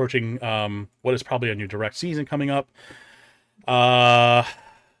we are approaching what is probably a new direct season coming up.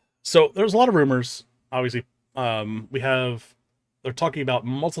 So there's a lot of rumors. Obviously, they're talking about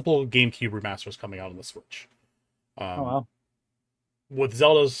multiple GameCube remasters coming out on the Switch. Oh Um, wow. with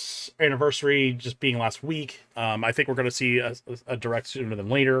Zelda's anniversary just being last week, I think we're going to see a direct sooner than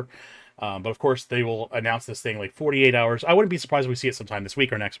later. But of course, they will announce this thing like 48 hours. I wouldn't be surprised if we see it sometime this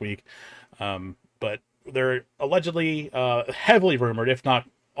week or next week. But they're allegedly heavily rumored, if not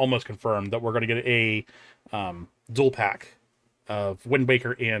almost confirmed, that we're going to get a dual pack of Wind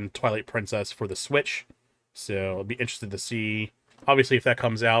Waker and Twilight Princess for the Switch. So I'll be interested to see, obviously, if that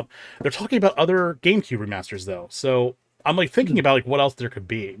comes out. They're talking about other GameCube remasters, though. So I'm like thinking about like what else there could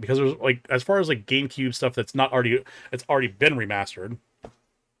be, because there's like, as far as like GameCube stuff that's not already, it's already been remastered,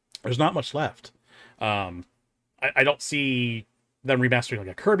 there's not much left. I don't see them remastering like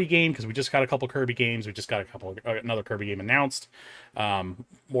a Kirby game, because we just got a couple Kirby games. We just got another Kirby game announced.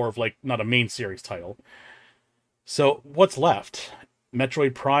 More of like not a main series title. So what's left?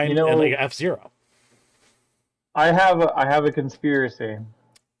 Metroid Prime and like F-Zero. I have a conspiracy.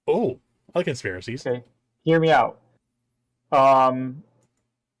 Oh, I like conspiracies. Okay, hear me out.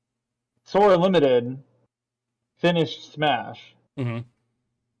 Sora Limited finished Smash. Mm-hmm.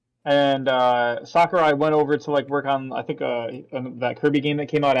 And Sakurai went over to like work on, I think, that Kirby game that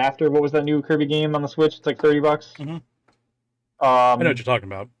came out after. What was that new Kirby game on the Switch? It's like $30. Mm-hmm. I know what you're talking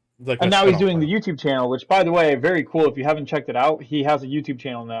about. Like, and now he's doing the YouTube channel, which, by the way, very cool. If you haven't checked it out, he has a YouTube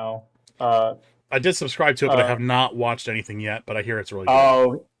channel now. I did subscribe to it, but I have not watched anything yet. But I hear it's really good.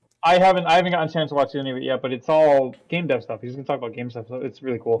 Oh, I haven't gotten a chance to watch any of it yet, but it's all game dev stuff. He's gonna talk about game stuff, so it's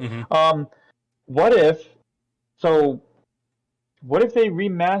really cool. Mm-hmm. What if they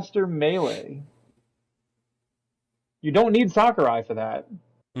remaster Melee? You don't need Sakurai for that.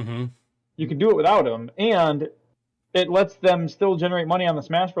 Mm-hmm. You can do it without him, and it lets them still generate money on the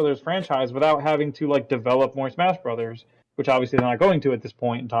Smash Brothers franchise without having to like develop more Smash Brothers, which obviously they're not going to at this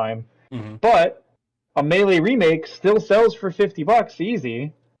point in time. Mm-hmm. But a Melee remake still sells for $50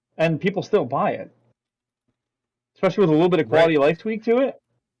 easy, and people still buy it, especially with a little bit of quality of life tweak to it.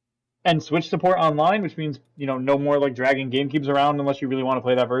 And Switch support online, which means, no more like dragging GameCubes around unless you really want to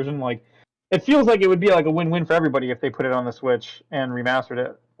play that version. Like, it feels like it would be like a win-win for everybody if they put it on the Switch and remastered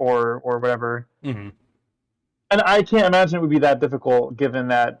it or whatever. Mm-hmm. And I can't imagine it would be that difficult, given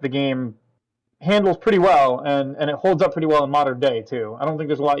that the game handles pretty well and it holds up pretty well in modern day too. I don't think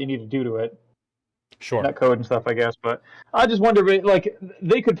there's a lot you need to do to it. Sure. Netcode and stuff, I guess. But I just wonder, like,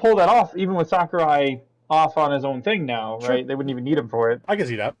 they could pull that off even with Sakurai off on his own thing now, right? Sure. They wouldn't even need him for it. I can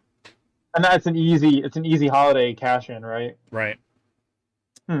see that. And that's an easy holiday cash in, right? Right.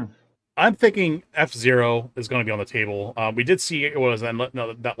 I'm thinking F-Zero is going to be on the table. We did see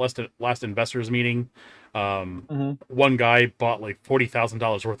that last investors meeting. One guy bought like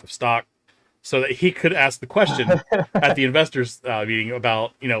 $40,000 worth of stock so that he could ask the question at the investors meeting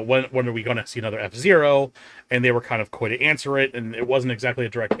about, when are we going to see another F-Zero? And they were kind of coy to answer it, and it wasn't exactly a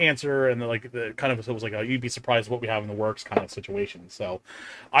direct answer, and it was like you'd be surprised what we have in the works kind of situation. So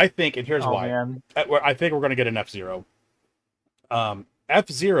I think, and here's why. Man. I think we're going to get an F-Zero.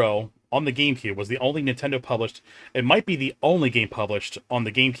 F-Zero on the GameCube was the only Nintendo published, it might be the only game published on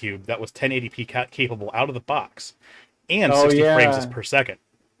the GameCube that was 1080p capable out of the box and 60 frames per second.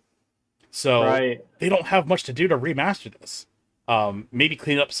 So they don't have much to do to remaster this. Maybe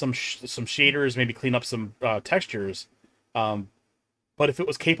clean up some shaders, maybe clean up some textures. But if it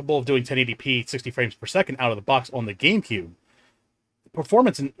was capable of doing 1080p 60 frames per second out of the box on the GameCube,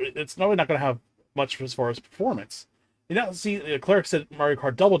 performance, it's really not going to have much as far as performance. See, Cleric said Mario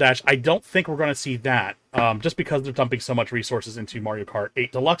Kart Double Dash. I don't think we're going to see that, just because they're dumping so much resources into Mario Kart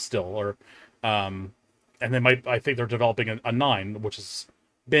 8 Deluxe still, and I think they're developing a 9, which has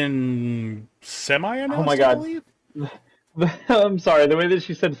been semi-announced, oh my God. I believe. I'm sorry, the way that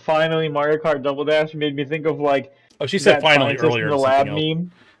she said finally Mario Kart Double Dash made me think of like... Oh, she said finally earlier. In the lab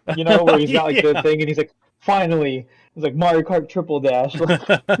meme, where he's got like the thing and he's like, finally. He's like, Mario Kart Triple Dash.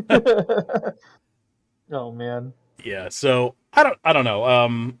 Oh, man. Yeah, so I don't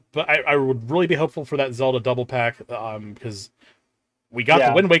know. But I would really be hopeful for that Zelda double pack, because we got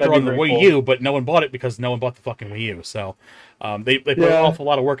the Wind Waker on the Wii U, but no one bought it because no one bought the fucking Wii U. So they put an awful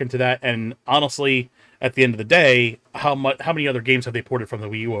lot of work into that, and honestly, at the end of the day, how many other games have they ported from the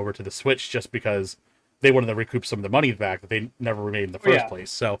Wii U over to the Switch just because they wanted to recoup some of the money back that they never made in the first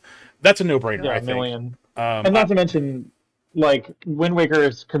place? So that's a no-brainer, I think. Million. And not to mention, like, Wind Waker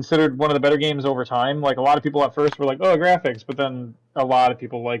is considered one of the better games over time. Like, a lot of people at first were like, oh, graphics, but then a lot of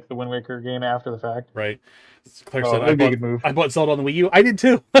people like the Wind Waker game after the fact. Right. Claire said, I bought Zelda on the Wii U. I did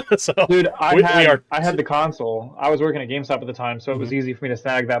too. So, dude, I had the console. I was working at GameStop at the time, so it was easy for me to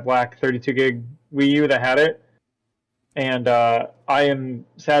snag that black 32 gig Wii U that had it. and I am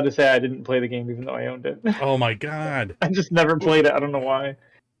sad to say I didn't play the game even though I owned it. Oh my god. I just never played it. I don't know why.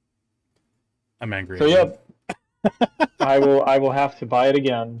 I'm angry So at you. yep, I will have to buy it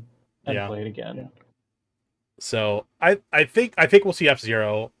again and Yeah. play it again. So I think we'll see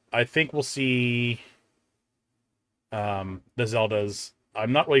F-Zero. I think we'll see the Zeldas.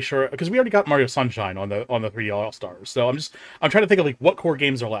 I'm not really sure because we already got Mario Sunshine on the 3D All Stars. So I'm trying to think of like what core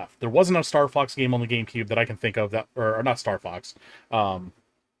games are left. There wasn't a Star Fox game on the GameCube that I can think of that, or not Star Fox, um,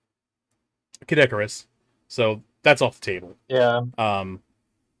 Kid Icarus. So that's off the table. Yeah.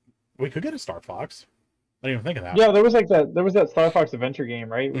 We could get a Star Fox. I didn't even think of that. Yeah, there was like that. There was that Star Fox Adventure game,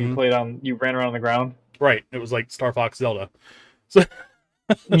 right? Where Hmm. you ran around on the ground. Right. It was like Star Fox Zelda. So,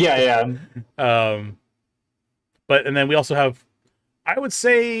 Yeah, yeah. but and then we also have, I would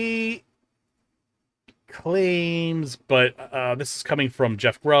say, claims, but this is coming from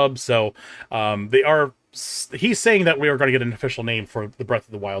Jeff Grubb, so they are. He's saying that we are going to get an official name for the Breath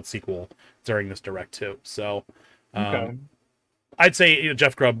of the Wild sequel during this direct too. So, Okay. I'd say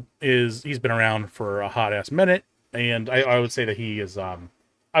Jeff Grubb he's been around for a hot ass minute, and I would say that he is I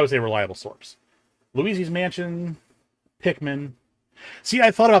would say a reliable source. Luigi's Mansion, Pikmin. See,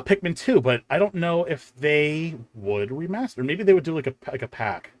 I thought about Pikmin too, but I don't know if they would remaster. Maybe they would do like a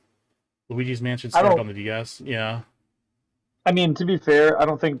pack. Luigi's Mansion I started don't. on the DS. Yeah. I mean, to be fair, I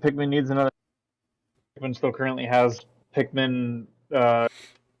don't think Pikmin needs another. Pikmin still currently has Pikmin,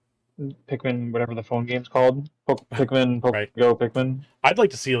 Pikmin, whatever the phone game's called, Pikmin, Right. Go Pikmin. I'd like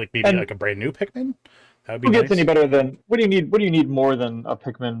to see like maybe And like a brand new Pikmin. That would be who gets any nice. better than what do you need? What do you need more than a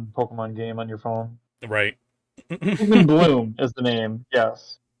Pikmin Pokemon game on your phone? Right. Pikmin Bloom is the name.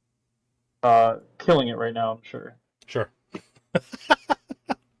 Yes. Killing it right now, I'm sure. Sure.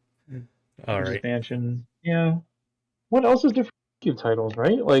 All Luigi's right. Mansion. Yeah. What else is different GameCube titles,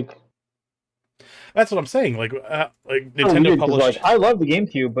 right? Like, That's what I'm saying. Like kind of Nintendo weird because like published. I love the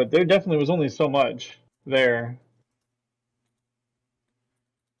GameCube, but there definitely was only so much there.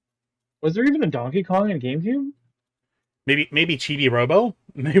 Was there even a Donkey Kong in GameCube? Maybe Chibi Robo.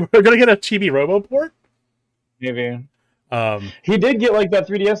 Maybe we're gonna get a Chibi Robo port. Maybe. Um. He did get like that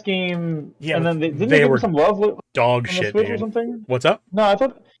 3DS game, Yeah, and but then didn't they they give him were some love dog on the shit, Switch or man. something? What's up? No, I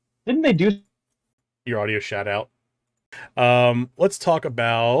thought didn't they do? Your audio shut out. Let's talk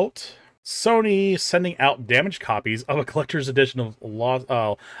about Sony sending out damaged copies of a collector's edition of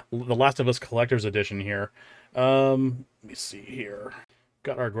The Last of Us Collector's Edition here. Let me see here.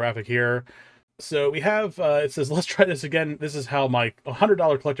 Got our graphic here. So we have, it says, let's try this again. This is how my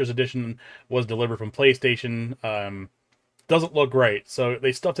 $100 collector's edition was delivered from PlayStation. Doesn't look great. So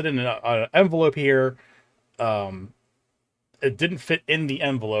they stuffed it in an envelope here. It didn't fit in the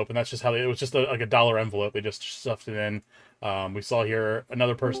envelope, and that's just how it was just like a dollar envelope. They just stuffed it in. We saw here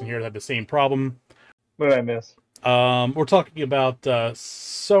another person here that had the same problem. What did I miss? We're talking about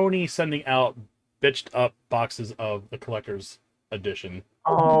Sony sending out bitched up boxes of the collector's edition.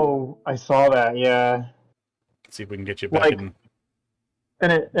 Oh, I saw that. Yeah, Let's see if we can get you back like, in.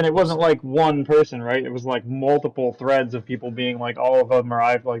 and it wasn't like one person, right? It was like multiple threads of people being like, all of them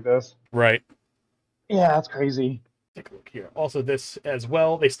arrived like this. Right. Yeah, that's crazy. Take a look here. Also, this as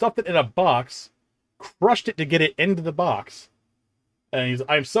well. They stuffed it in a box, crushed it to get it into the box. And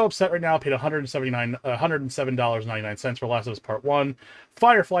I'm so upset right now. I paid $107.99 for Last of Us Part 1,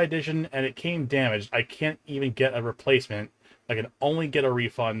 Firefly Edition, and it came damaged. I can't even get a replacement. I can only get a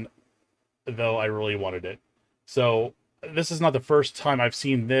refund, though I really wanted it. So this is not the first time I've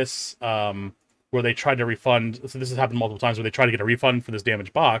seen this, where they tried to refund. So this has happened multiple times where they try to get a refund for this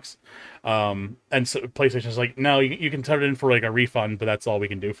damaged box. And so PlayStation's like, no, you can turn it in for like a refund, but that's all we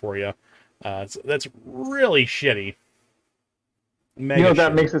can do for you. That's really shitty. Mega You know what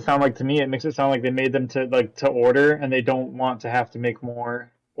that shitty. makes it sound like to me? It makes it sound like they made them to order, and they don't want to have to make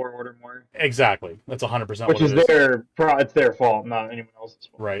more or order more, Exactly. That's 100% which what is it is. it's their fault, not anyone else's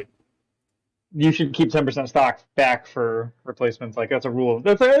fault. Right. You should keep 10% stock back for replacements. Like that's a rule.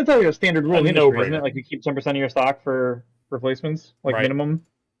 That's like a standard rule in the industry, isn't no-brainer. it? Like you keep 10% of your stock for replacements, like Right. minimum,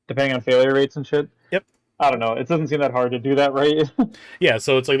 depending on failure rates and shit. Yep. I don't know. It doesn't seem that hard to do that, right? Yeah,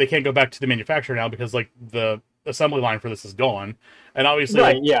 so it's like they can't go back to the manufacturer now because like the assembly line for this is gone. And obviously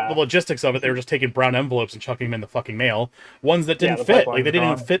Right, like, yeah. the logistics of it, they were just taking brown envelopes and chucking them in the fucking mail. Ones that Yeah, didn't the fit. pipelines Like they didn't are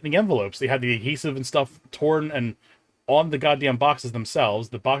even gone. fit in the envelopes. They had the adhesive and stuff torn and on the goddamn boxes themselves.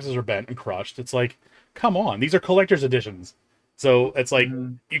 The boxes are bent and crushed. It's like, come on. These are collector's editions. So it's like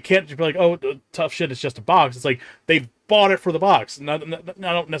Mhm. you can't just be like, oh, tough shit, it's just a box. It's like they bought it for the box. And I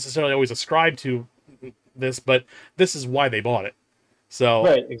don't necessarily always ascribe to this, but this is why they bought it. So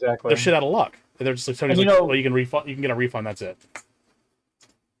Right, exactly. they're shit out of luck. They're just like Sony's And like, well, you can get a refund. That's it.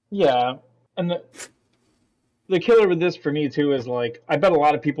 yeah, and the killer with this for me too is like I bet a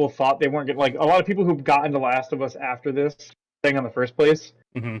lot of people thought they weren't like a lot of people who got into Last of Us after this thing in the first place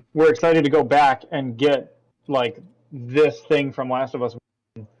Mm-hmm. were excited to go back and get like this thing from Last of Us,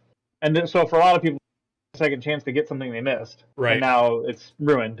 and so for a lot of people, a second chance to get something they missed, and Right. now it's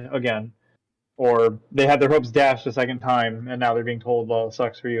ruined again, or they had their hopes dashed a second time, and now they're being told, "Well, it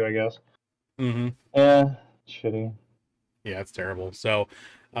sucks for you," I guess. Mm-hmm. Shitty. Yeah, it's terrible. So,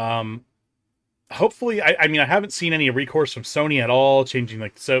 um, hopefully, I mean, I haven't seen any recourse from Sony at all, changing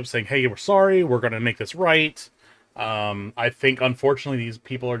like the soap, saying, "Hey, we're sorry, we're going to make this right." I think unfortunately these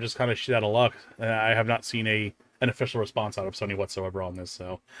people are just kind of shit out of luck. I have not seen an official response out of Sony whatsoever on this,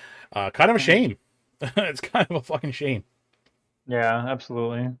 so kind of a shame. It's kind of a fucking shame. Yeah,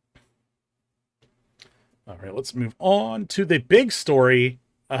 absolutely. All right, let's move on to the big story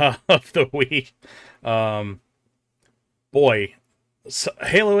of the week. Um, boy,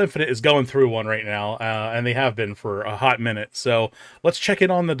 Halo Infinite is going through one right now, and they have been for a hot minute. So let's check in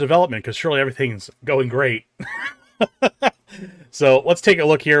on the development because surely everything's going great. So let's take a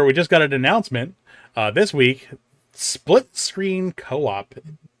look here. We just got an announcement this week. Split screen co-op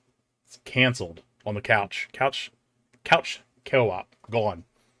is canceled on the couch. Couch co-op gone.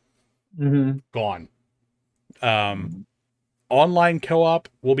 Mm-hmm. Gone. Online co-op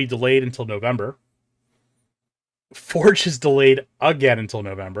will be delayed until November. Forge is delayed again until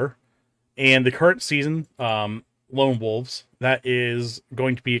November. And the current season, Lone Wolves, that is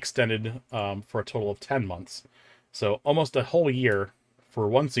going to be extended for a total of 10 months. So almost a whole year for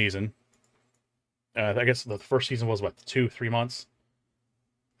one season. I guess the first season was, what, 3 months?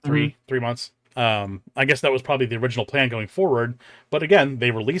 Three months. I guess that was probably the original plan going forward. But again,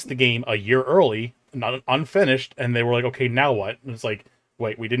 they released the game a year early, not unfinished, and they were like, okay, now what? And it's like,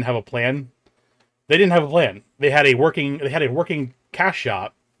 wait, we didn't have a plan? They didn't have a plan. They had a working cash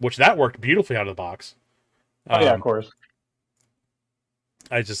shop, which that worked beautifully out of the box. Oh yeah, of course.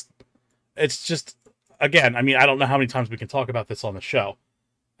 It's just, again, I mean, I don't know how many times we can talk about this on the show.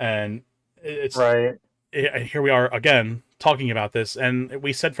 And it's right. Here we are again talking about this, and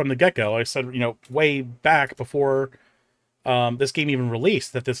we said from the get-go, I said, way back before this game even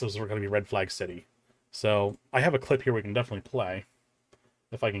released, that this was going to be Red Flag City. So I have a clip here we can definitely play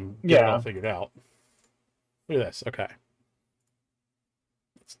if I can get it all figured out. Look at this. Okay,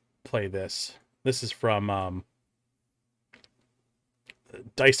 let's play this. This is from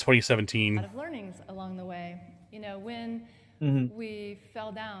DICE 2017. A lot of learnings along the way. When we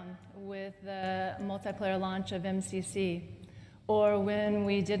fell down with the multiplayer launch of MCC, or when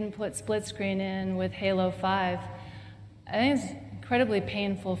we didn't put split screen in with Halo 5, I think it's incredibly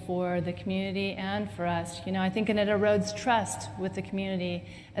painful for the community and for us. I think it erodes trust with the community,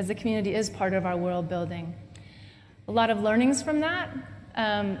 as the community is part of our world building. A lot of learnings from that,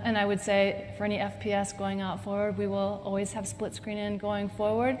 and I would say for any FPS going out forward, we will always have split screen in going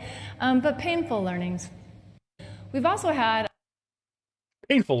forward, but painful learnings. We've also had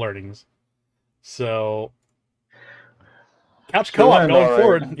painful learnings. So couch co-op going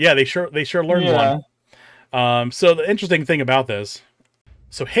forward. Right. Yeah, they sure learned one. So the interesting thing about this,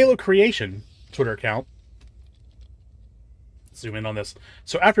 so Halo Creation Twitter account, zoom in on this.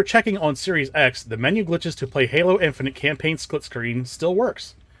 So after checking on Series X, the menu glitches to play Halo Infinite campaign split screen still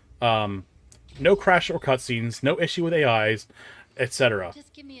works. No crash or cutscenes, no issue with AIs, etc.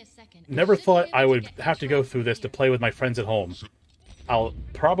 Never thought I would have to go through this to play with my friends at home. I'll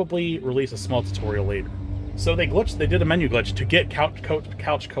probably release a small tutorial later. So they did a menu glitch to get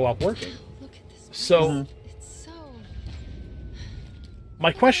couch co-op working. So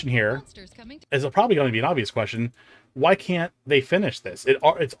my question here is probably going to be an obvious question. Why can't they finish this?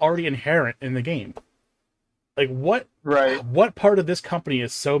 It's already inherent in the game. Like, what part of this company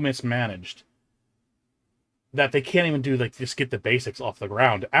is so mismanaged that they can't even do, like, just get the basics off the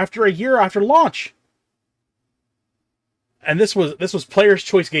ground after a year after launch? And this was Player's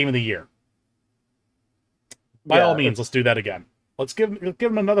Choice Game of the Year. By all means, let's do that again. Let's give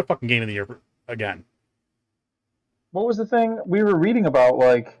them another fucking Game of the Year again. What was the thing we were reading about?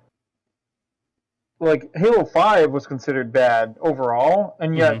 Like Halo 5 was considered bad overall,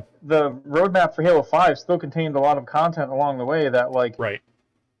 and yet the roadmap for Halo 5 still contained a lot of content along the way that, like,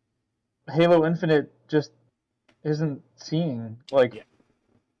 Halo Infinite just isn't seeing. Like,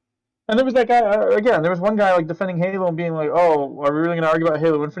 and there was that guy, again, there was one guy, like, defending Halo and being like, oh, are we really going to argue about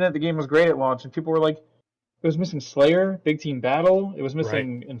Halo Infinite? The game was great at launch, and people were like, it was missing Slayer, Big Team Battle, it was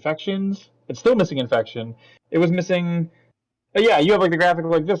missing Infections, it's still missing Infection, it was missing... Yeah, you have, like, the graphic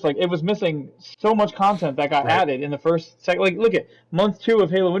like this. Like, it was missing so much content that got added in the first second. Like, look at month 2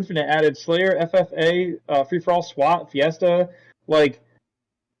 of Halo Infinite added Slayer, FFA, Free For All, SWAT, Fiesta. Like,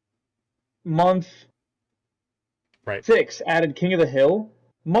 month Right. 6 added King of the Hill.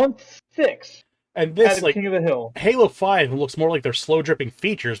 Month 6 And this, added like, King of the Hill. Halo 5 looks more like they're slow dripping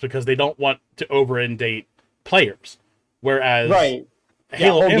features because they don't want to over-indate players. Whereas Right.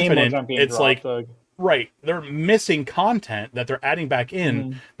 Halo whole game Infinite, modes aren't being it's dropped, like, right, they're missing content that they're adding back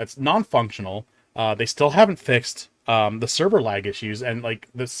in that's non-functional. They still haven't fixed the server lag issues and like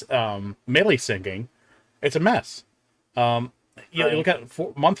this melee syncing. It's a mess. You look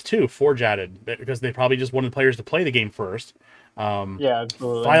at month 2, Forge added because they probably just wanted players to play the game first. yeah,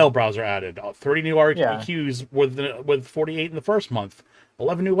 absolutely. File browser added 30 new Yeah. RQs with 48 in the first month.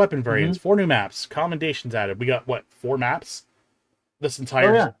 11 new weapon variants, 4 new maps, commendations added. We got what, 4 maps this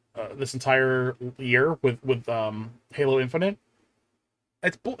entire this entire year with Halo Infinite.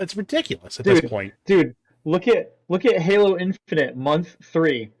 It's ridiculous at this point. Dude, look at Halo Infinite month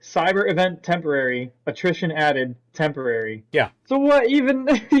 3. Cyber event temporary, attrition added temporary. Yeah. So what even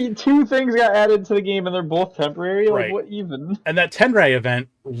 2 things got added to the game and they're both temporary? Like Right. what even? And that Tenrai event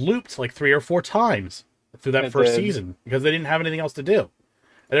looped like 3 or 4 times through that first season because they didn't have anything else to do.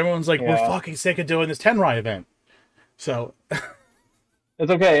 And everyone's like, we're fucking sick of doing this Tenrai event. So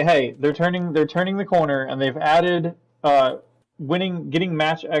it's okay. Hey, they're turning the corner and they've added getting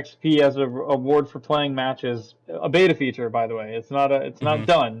match XP as a award for playing matches, a beta feature, by the way. It's not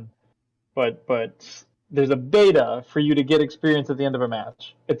done, but there's a beta for you to get experience at the end of a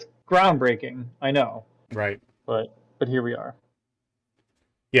match. It's groundbreaking, I know. Right. But here we are.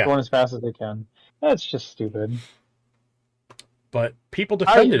 Yeah. Going as fast as they can. That's just stupid. But people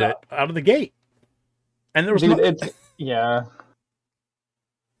defended it out of the gate, and there was yeah.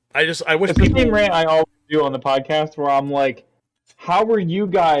 I wish it's people... the same rant I always do on the podcast where I'm like, how were you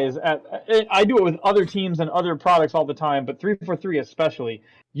guys I do it with other teams and other products all the time, but 343 especially.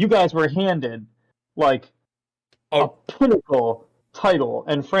 You guys were handed like a pinnacle title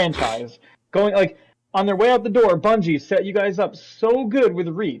and franchise going like on their way out the door. Bungie set you guys up so good with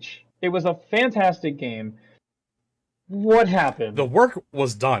Reach. It was a fantastic game. What happened? The work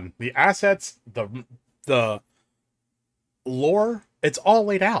was done. The assets, the lore, it's all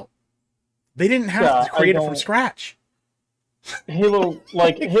laid out. They didn't have to create it from scratch. Halo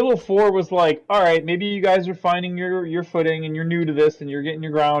 4 was like, all right, maybe you guys are finding your footing and you're new to this and you're getting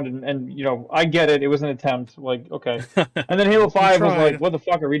your ground and you know, I get it. It was an attempt. Like, okay. And then Halo 5 was like, what the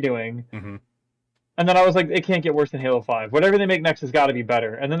fuck are we doing? Mm-hmm. And then I was like, it can't get worse than Halo 5. Whatever they make next has got to be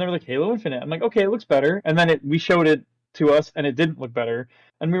better. And then they were like, Halo Infinite. I'm like, okay, it looks better. And then we showed it to us and it didn't look better.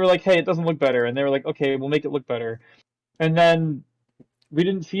 And we were like, hey, it doesn't look better. And they were like, okay, we'll make it look better. And then we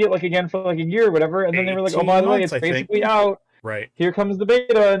didn't see it like again for like a year or whatever. And then they were like, oh, by the way, it's basically out. Right. Here comes the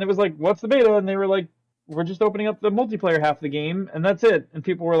beta. And it was like, what's the beta? And they were like, we're just opening up the multiplayer half of the game. And that's it. And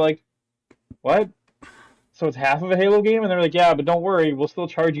people were like, what? So it's half of a Halo game? And they're like, yeah, but don't worry. We'll still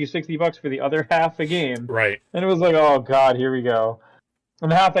charge you $60 for the other half a game. Right. And it was like, oh, God, here we go. And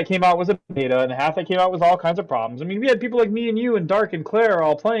the half that came out was a beta, and the half that came out was all kinds of problems. I mean, we had people like me and you and Dark and Claire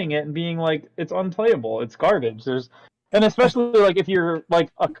all playing it and being like, it's unplayable. It's garbage. And especially like if you're like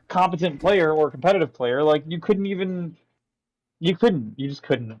a competent player or a competitive player, like you just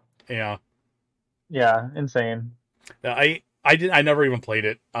couldn't. Yeah. Yeah, insane. I never even played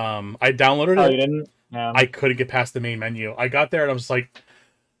it. I downloaded it. Oh, you didn't? Yeah. I couldn't get past the main menu. I got there and I was like,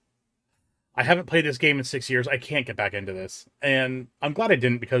 I haven't played this game in 6 years. I can't get back into this. And I'm glad I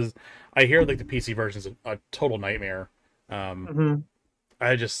didn't because I hear like the PC version is a total nightmare.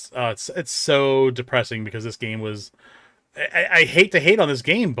 I just it's so depressing because this game was I hate to hate on this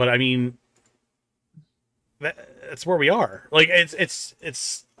game, but I mean that's where we are. Like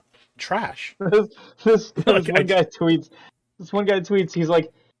it's trash. This one guy tweets, he's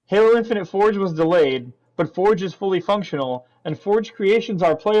like, Halo Infinite Forge was delayed, but Forge is fully functional, and Forge creations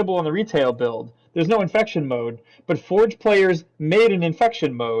are playable in the retail build. There's no infection mode, but Forge players made an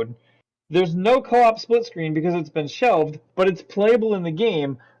infection mode. There's no co-op split screen because it's been shelved, but it's playable in the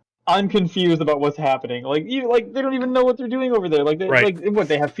game. I'm confused about what's happening. Like they don't even know what they're doing over there.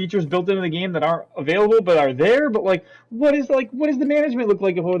 They have features built into the game that aren't available but are there. But like, what does the management look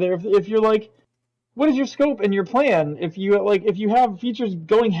like over there? If you're like, what is your scope and your plan? If you have features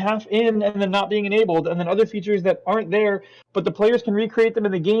going half in and then not being enabled, and then other features that aren't there, but the players can recreate them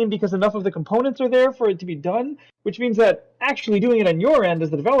in the game because enough of the components are there for it to be done, which means that actually doing it on your end as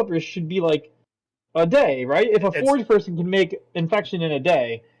the developers should be like a day, right? If a Forge person can make infection in a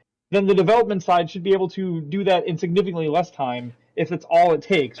day, then the development side should be able to do that in significantly less time if it's all it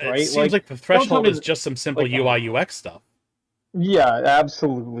takes, right? It seems like the threshold is just some simple UI UX stuff. Yeah,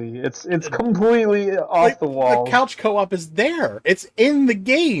 absolutely. It's completely off the wall. The couch co-op is there. It's in the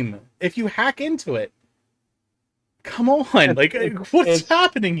game if you hack into it. Come on, like what's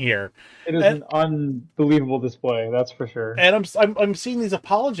happening here? It is an unbelievable display, that's for sure. And I'm seeing these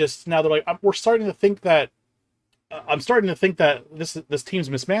apologists now. They're like, we're starting to think that I'm starting to think that this team's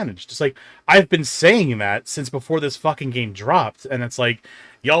mismanaged. It's like I've been saying that since before this fucking game dropped, and it's like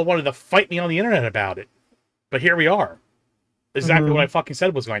y'all wanted to fight me on the internet about it, but here we are. Exactly what I fucking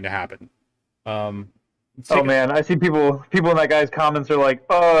said was going to happen. Oh man, I see people in that guy's comments are like,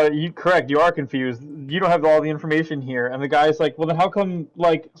 you correct, you are confused. You don't have all the information here." And the guy's like, "Well, then how come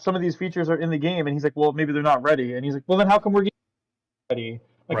like some of these features are in the game?" And he's like, "Well, maybe they're not ready." And he's like, "Well, then how come we're getting ready?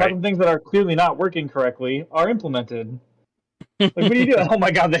 Like, how come things that are clearly not working correctly are implemented?" Like, what do you do? Oh my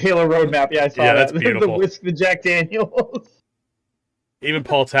god, the Halo roadmap. Yeah, I saw that. That's beautiful. The Whisk the Jack Daniels. Even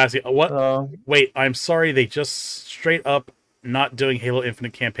Paul Tassi. What? Wait, I'm sorry. They just straight up not doing Halo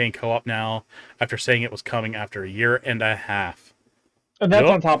Infinite campaign co-op now after saying it was coming after a year and a half. And that's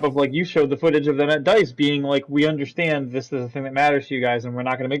on top of, like, you showed the footage of them at DICE being like, "We understand this is a thing that matters to you guys and we're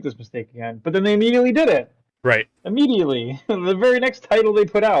not going to make this mistake again." But then they immediately did it. Right. Immediately. The very next title they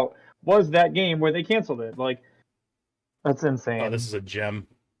put out was that game where they canceled it. Like, that's insane. Oh, this is a gem.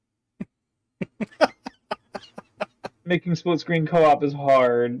 Making split screen co-op is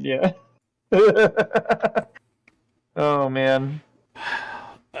hard, yeah. Oh man.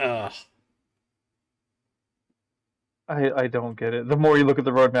 I don't get it. The more you look at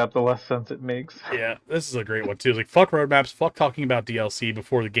the roadmap, the less sense it makes. Yeah, this is a great one too. It's like, fuck roadmaps, fuck talking about DLC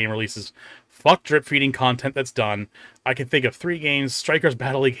before the game releases, fuck drip feeding content that's done. I can think of 3 games: Strikers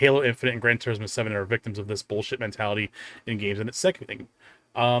Battle League, Halo Infinite, and Gran Turismo 7 are victims of this bullshit mentality in games, and it's sickening.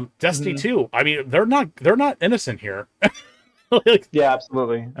 Destiny 2. I mean, they're not innocent here. Like, yeah,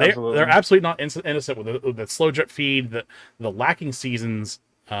 absolutely. They're absolutely not innocent with the slow drip feed, the lacking seasons.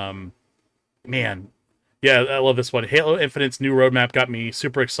 Man, yeah, I love this one. Halo Infinite's new roadmap got me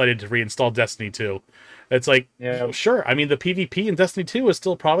super excited to reinstall Destiny 2. It's like, yeah, sure. I mean, the PvP in Destiny 2 is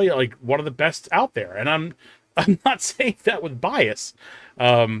still probably like one of the best out there, and I'm not saying that with bias.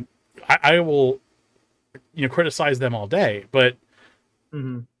 I will, criticize them all day, but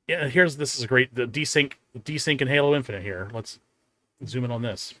yeah, this is a great desync in Halo Infinite here. Let's zoom in on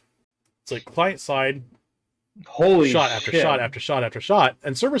this. It's like client side, holy shot after shot after shot after shot,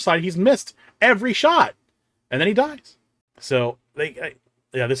 and server side he's missed every shot, and then he dies. So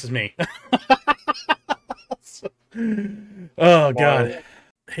yeah, this is me. Oh god.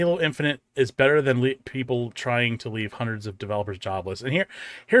 Halo Infinite is better than people trying to leave hundreds of developers jobless. And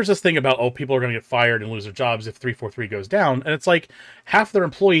here's this thing about, people are going to get fired and lose their jobs if 343 goes down. And it's like half their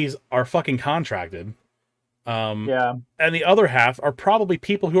employees are fucking contracted. Yeah. And the other half are probably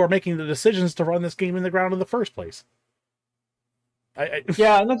people who are making the decisions to run this game in the ground in the first place.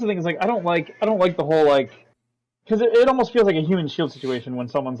 Yeah, and that's the thing is, like, I don't like the whole, like, because it almost feels like a human shield situation when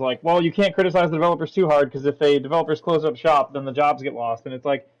someone's like, well, you can't criticize the developers too hard because if developers close up shop, then the jobs get lost. And it's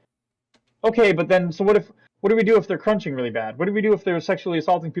like, okay, but then, so what do we do if they're crunching really bad? What do we do if they're sexually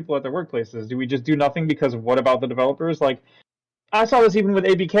assaulting people at their workplaces? Do we just do nothing because of what about the developers? Like, I saw this even with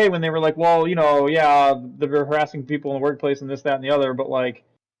ABK when they were like, well, yeah, they're harassing people in the workplace and this, that, and the other, but, like,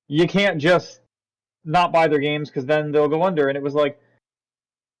 you can't just not buy their games because then they'll go under. And it was like,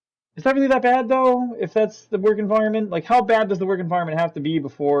 is that really that bad, though, if that's the work environment? Like, how bad does the work environment have to be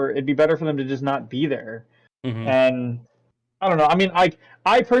before it'd be better for them to just not be there? And I don't know. I mean,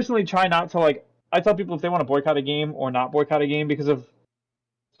 I personally try not to, like, I tell people if they want to boycott a game or not boycott a game because of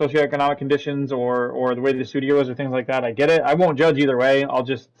socioeconomic conditions or the way the studio is or things like that, I get it. I won't judge either way. I'll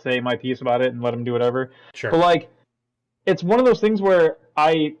just say my piece about it and let them do whatever. Sure. But, like, it's one of those things where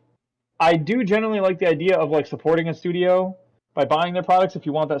I do generally like the idea of, like, supporting a studio by buying their products if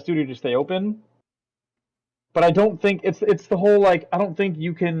you want that studio to stay open. But I don't think it's the whole, like, I don't think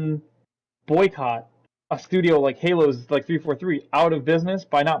you can boycott a studio like Halo's, like 343, out of business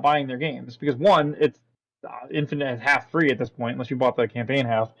by not buying their games. Because one, it's Infinite half free at this point, unless you bought the campaign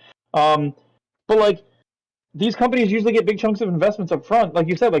half. But, like, these companies usually get big chunks of investments up front. Like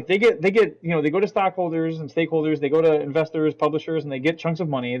you said, like they get they go to stockholders and stakeholders, they go to investors, publishers, and they get chunks of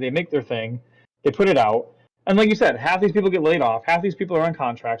money, they make their thing, they put it out. And like you said, half these people get laid off. Half these people are on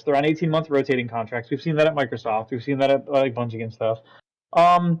contracts. They're on 18-month rotating contracts. We've seen that at Microsoft. We've seen that at, like, Bungie and stuff.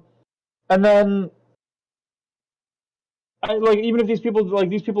 And then, even if these people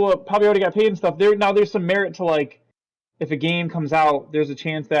probably already got paid and stuff, there's some merit to, like, if a game comes out, there's a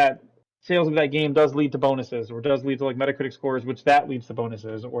chance that sales of that game does lead to bonuses or does lead to, like, Metacritic scores, which that leads to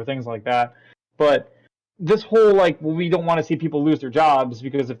bonuses or things like that. But this whole, like, well, we don't want to see people lose their jobs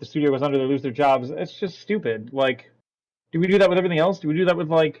because if the studio goes under, they lose their jobs. It's just stupid. Like, do we do that with everything else? Do we do that with,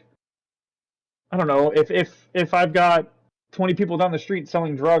 like, I don't know, if I've got 20 people down the street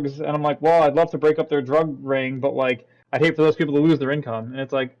selling drugs, and I'm like, well, I'd love to break up their drug ring, but like, I'd hate for those people to lose their income. And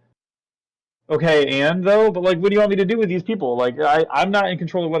it's like, okay, and though, but like, what do you want me to do with these people? Like, I'm not in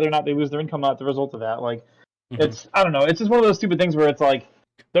control of whether or not they lose their income as the result of that. Like, it's, I don't know, it's just one of those stupid things where it's like,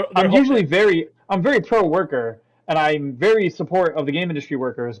 I'm very pro worker, and I'm very support of the game industry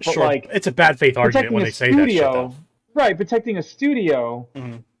workers, but sure. like, it's a bad faith argument when they say that shit, though. Right, protecting a studio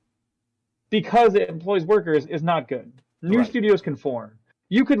because it employs workers is not good. New studios can form.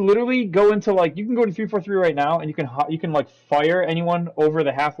 You could literally go into like, you can go to 343 right now, and you can like fire anyone over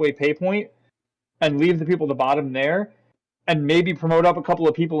the halfway pay point and leave the people at the bottom there, and maybe promote up a couple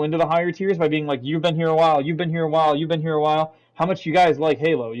of people into the higher tiers by being like, you've been here a while, you've been here a while, you've been here a while. How much you guys like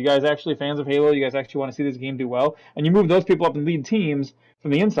Halo? You guys actually fans of Halo? You guys actually want to see this game do well? And you move those people up and lead teams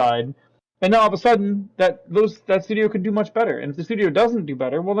from the inside, and now all of a sudden that studio could do much better. And if the studio doesn't do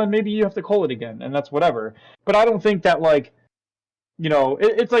better, well then maybe you have to cull it again, and that's whatever. But I don't think that like, you know,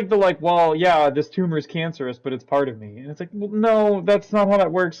 it's like the like, well, yeah, this tumor is cancerous, but it's part of me. And it's like, well, no, that's not how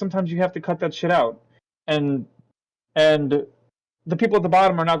that works. Sometimes you have to cut that shit out. And the people at the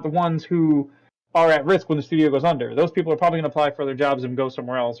bottom are not the ones who are at risk when the studio goes under. Those people are probably going to apply for other jobs and go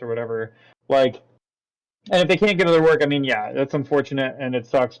somewhere else or whatever. Like, and if they can't get other work, I mean, yeah, that's unfortunate and it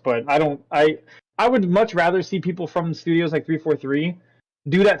sucks. But I would much rather see people from studios like 343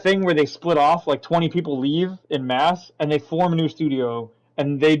 do that thing where they split off, like 20 people leave in mass and they form a new studio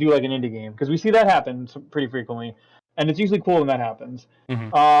and they do like an indie game, because we see that happen pretty frequently, and it's usually cool when that happens.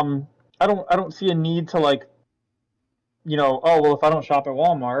 I don't see a need to like, you know, oh, well, if I don't shop at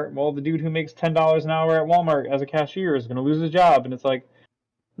Walmart, well, the dude who makes $10 an hour at Walmart as a cashier is going to lose his job. And it's like,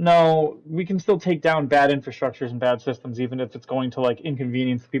 no, we can still take down bad infrastructures and bad systems, even if it's going to like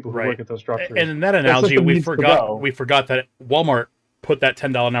inconvenience the people who work at those structures. And in that analogy, we forgot that Walmart put that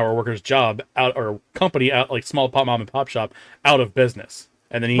 $10 an hour worker's job out, or company out, like small mom and pop shop, out of business.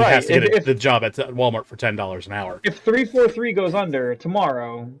 And then he has to get the job at Walmart for $10 an hour. If 343 goes under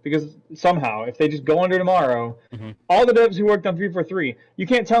tomorrow, because somehow, if they just go under tomorrow, all the devs who worked on 343, you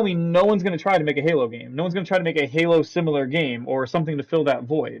can't tell me no one's going to try to make a Halo game. No one's going to try to make a Halo similar game or something to fill that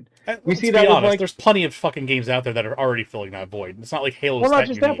void. We see that with, like, there's plenty of fucking games out there that are already filling that void. It's not like Halo's not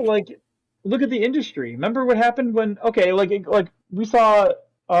just that, but like, look at the industry. Remember what happened when, like we saw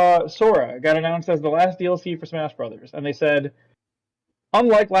Sora got announced as the last DLC for Smash Brothers, and they said,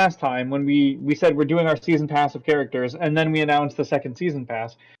 unlike last time when we said we're doing our season pass of characters, and then we announced the second season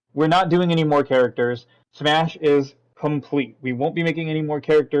pass, we're not doing any more characters. Smash is complete. We won't be making any more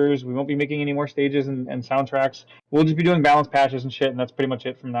characters. We won't be making any more stages and soundtracks. We'll just be doing balance patches and shit, and that's pretty much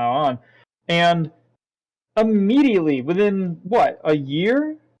it from now on. And immediately, within, what, a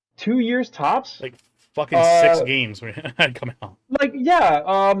year? 2 years tops? Like fucking 6 games had come out. Like, yeah,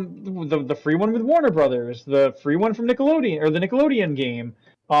 the free one with Warner Brothers, the free one from Nickelodeon, or the Nickelodeon game.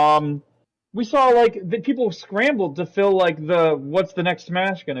 We saw, like, that people scrambled to fill, like, the what's the next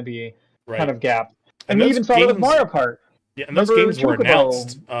Smash going to be kind of gap. And we even saw it with Mario Kart. Yeah, and those games were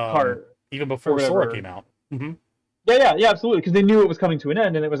announced even before Sora came out. Yeah, absolutely, because they knew it was coming to an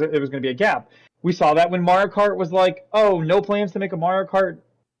end and it was going to be a gap. We saw that when Mario Kart was like, oh, no plans to make a Mario Kart.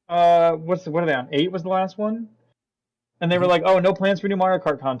 What are they on? 8 was the last one? And they were like, oh, no plans for new Mario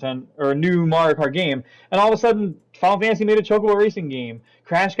Kart content, or a new Mario Kart game. And all of a sudden, Final Fantasy made a Chocobo racing game.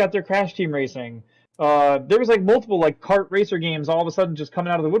 Crash got their Crash Team Racing. There was like multiple like kart racer games all of a sudden just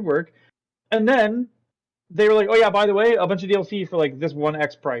coming out of the woodwork. And then they were like, oh yeah, by the way, a bunch of DLC for like this one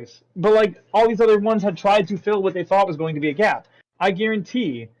X price. But like all these other ones had tried to fill what they thought was going to be a gap. I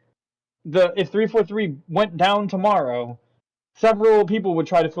guarantee if 343 went down tomorrow, several people would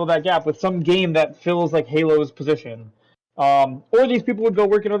try to fill that gap with some game that fills like Halo's position. Or these people would go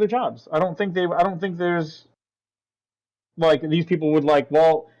work at other jobs. I don't think there's like these people would like,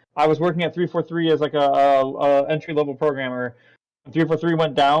 well, I was working at 343 as like a entry level programmer. 343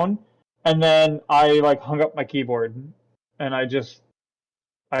 went down, and then I like hung up my keyboard, and I just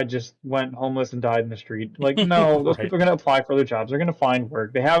went homeless and died in the street. Like, no, those people are going to apply for other jobs. They're going to find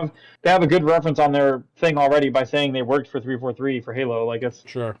work. They have a good reference on their thing already by saying they worked for 343 for Halo. Like, it's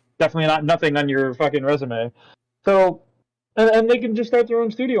definitely nothing on your fucking resume. So, and they can just start their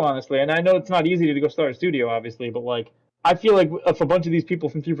own studio, honestly. And I know it's not easy to go start a studio, obviously, but like, I feel like if a bunch of these people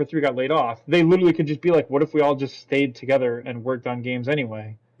from 343 got laid off, they literally could just be like, what if we all just stayed together and worked on games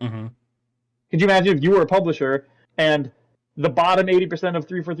anyway? Could you imagine if you were a publisher and the bottom 80% of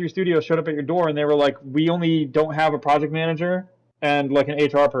 343 studios showed up at your door and they were like, we only don't have a project manager and like an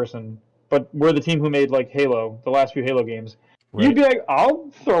HR person, but we're the team who made like Halo, the last few Halo games. You'd be like,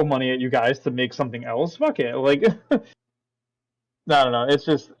 I'll throw money at you guys to make something else. Fuck it. Like, I don't know. It's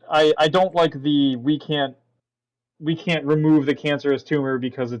just, I don't like we can't we can't remove the cancerous tumor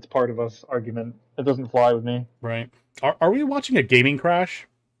because it's part of us argument. It doesn't fly with me. Right. Are we watching a gaming crash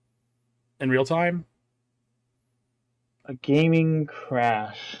in real time? A gaming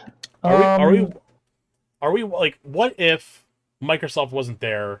crash. Are we like, what if Microsoft wasn't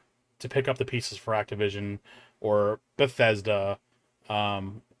there to pick up the pieces for Activision or Bethesda,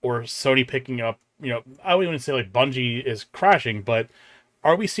 or Sony picking up, I wouldn't even say like Bungie is crashing, but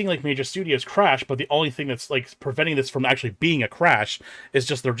are we seeing like major studios crash, but the only thing that's like preventing this from actually being a crash is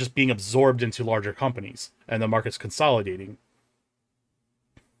just they're just being absorbed into larger companies and the market's consolidating?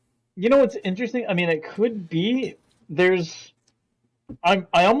 You know what's interesting? I mean, it could be. I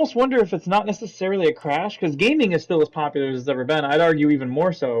almost wonder if it's not necessarily a crash, because gaming is still as popular as it's ever been. I'd argue even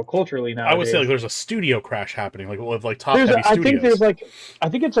more so culturally nowadays. I would say like there's a studio crash happening, like with like top heavy studios. I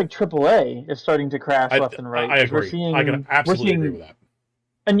think it's like AAA is starting to crash left and right. I agree. I can absolutely agree with that.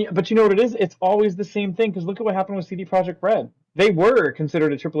 But you know what it is? It's always the same thing, because look at what happened with CD Projekt Red. They were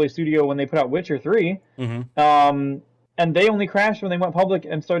considered a AAA studio when they put out Witcher 3. Mm-hmm. And they only crashed when they went public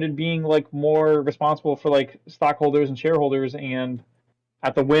and started being like more responsible for like stockholders and shareholders, and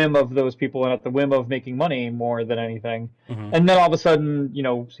at the whim of those people and at the whim of making money more than anything. Mm-hmm. And then all of a sudden,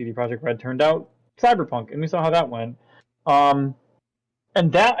 CD Projekt Red turned out Cyberpunk, and we saw how that went. And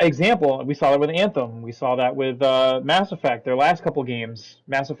that example, we saw that with Anthem. We saw that with Mass Effect, their last couple games.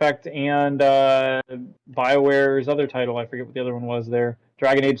 Mass Effect and BioWare's other title, I forget what the other one was there.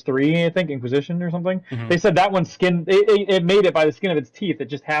 Dragon Age 3, I think, Inquisition or something. Mm-hmm. They said that one it made it by the skin of its teeth. It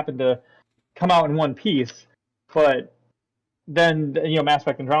just happened to come out in one piece. But then, Mass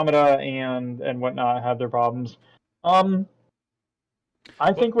Effect Andromeda and whatnot had their problems.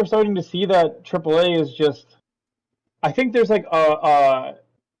 I think we're starting to see that AAA is just... I think there's like not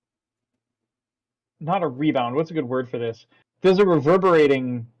a rebound. What's a good word for this? There's a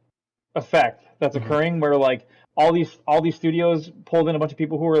reverberating effect that's occurring where like all these studios pulled in a bunch of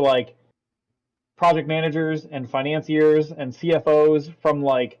people who were like project managers and financiers and CFOs from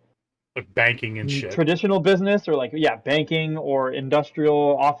like banking and shit, traditional business, or like banking or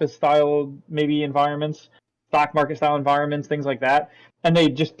industrial office style maybe environments, stock market style environments, things like that. And they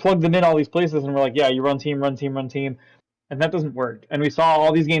just plugged them in all these places and were like, you run team. And that doesn't work. And we saw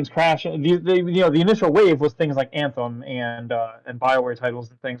all these games crash. The initial wave was things like Anthem and BioWare titles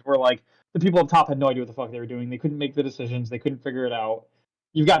and things where like the people up top had no idea what the fuck they were doing. They couldn't make the decisions. They couldn't figure it out.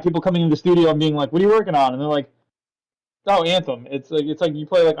 You've got people coming into the studio and being like, "What are you working on?" And they're like, "Oh, Anthem." It's like you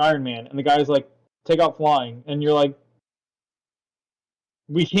play like Iron Man, and the guy's like, "Take out flying," and you're like,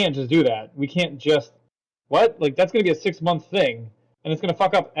 "We can't just do that. We can't just what? Like that's gonna be a 6-month thing, and it's gonna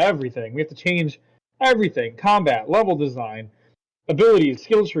fuck up everything. We have to change everything: combat, level design, abilities,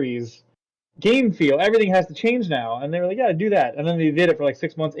 skill trees, game feel. Everything has to change now." And they were like, "Yeah, do that." And then they did it for like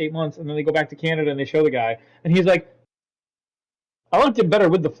 6 months, 8 months, and then they go back to Canada and they show the guy, and he's like, "I liked it better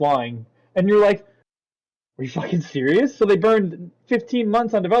with the flying." And you're like, "Are you fucking serious?" So they burned 15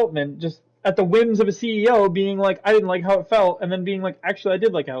 months on development just at the whims of a CEO being like, "I didn't like how it felt," and then being like, "Actually, I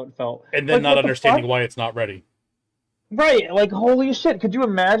did like how it felt." And then not understanding why it's not ready. Right, like holy shit! Could you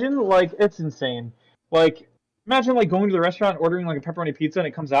imagine? Like it's insane. Like imagine like going to the restaurant, ordering like a pepperoni pizza, and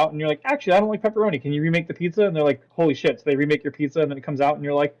it comes out, and you're like, "Actually, I don't like pepperoni. Can you remake the pizza?" And they're like, "Holy shit!" So they remake your pizza, and then it comes out, and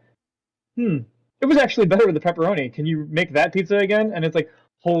you're like, "It was actually better with the pepperoni. Can you make that pizza again?" And it's like,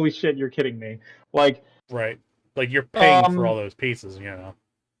 "Holy shit, you're kidding me!" Like right, like you're paying for all those pieces,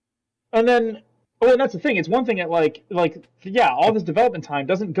 And then, and that's the thing. It's one thing at all this development time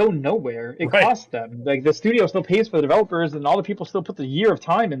doesn't go nowhere. It costs them. Like the studio still pays for the developers, and all the people still put the year of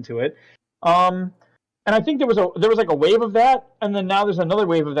time into it. And I think there was like a wave of that, and then now there's another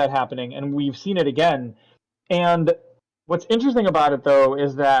wave of that happening, and we've seen it again. And what's interesting about it though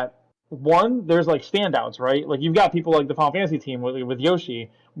is that one, there's like standouts, right? Like you've got people like the Final Fantasy team with Yoshi,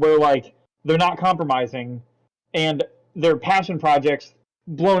 where like they're not compromising, and their passion projects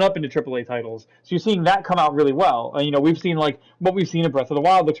blown up into AAA titles. So you're seeing that come out really well. We've seen like what we've seen in Breath of the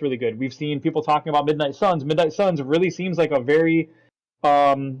Wild looks really good. We've seen people talking about Midnight Suns. Midnight Suns really seems like a very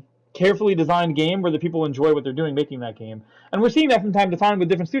carefully designed game where the people enjoy what they're doing making that game. And we're seeing that from time to time with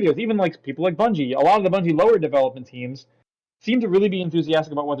different studios, even like people like Bungie. A lot of the Bungie lower development teams seem to really be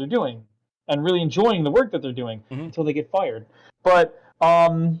enthusiastic about what they're doing and really enjoying the work that they're doing until they get fired. But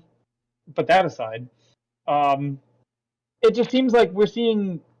that aside, it just seems like we're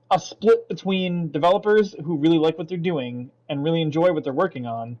seeing a split between developers who really like what they're doing and really enjoy what they're working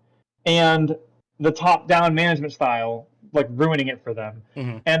on, and the top-down management style like ruining it for them.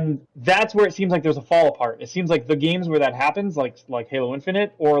 And that's where it seems like there's a fall apart. It seems like the games where that happens, like Halo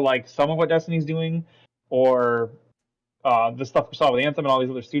Infinite, or like some of what Destiny's doing, or the stuff we saw with Anthem and all these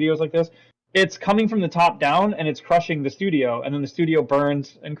other studios like this, it's coming from the top down and it's crushing the studio, and then the studio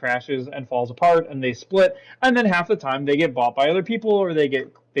burns and crashes and falls apart and they split, and then half the time they get bought by other people, or they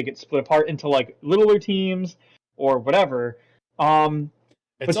get split apart into like littler teams or whatever. It's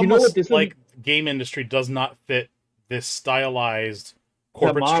But you know what almost this like game industry does not fit this stylized that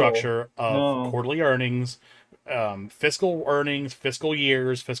corporate model? structure of No. quarterly earnings, earnings, fiscal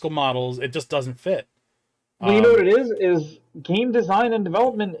years, fiscal models. It just doesn't fit. Well, you know what it is game design and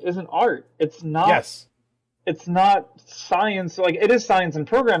development isn't art. It's not Yes, it's not science. Like, it is science and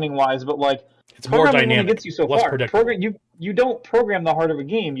programming wise, but like it's more programming only dynamic, gets you so less far. predictable. You don't program the heart of a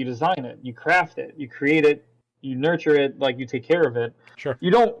game. You design it, you craft it, you create it, you nurture it, like you take care of it. Sure.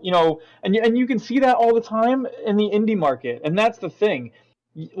 You don't, and you can see that all the time in the indie market, and that's the thing.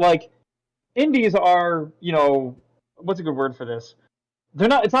 Like, indies are, what's a good word for this? They're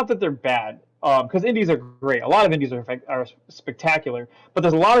not. It's not that they're bad, because indies are great. A lot of indies are spectacular, but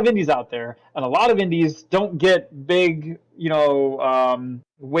there's a lot of indies out there, and a lot of indies don't get big,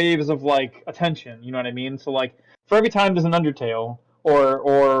 waves of like attention. You know what I mean? So like, for every time there's an Undertale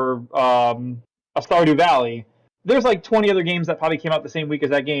or a Stardew Valley, there's like 20 other games that probably came out the same week as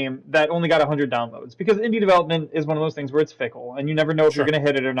that game that only got 100 downloads, because indie development is one of those things where it's fickle and you never know if Sure. you're going to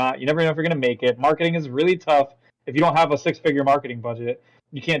hit it or not. You never know if you're going to make it. Marketing is really tough. If you don't have a six-figure marketing budget,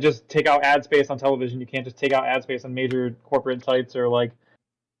 you can't just take out ad space on television. You can't just take out ad space on major corporate sites, or like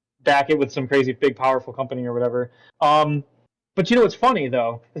back it with some crazy big powerful company or whatever. But you know what's funny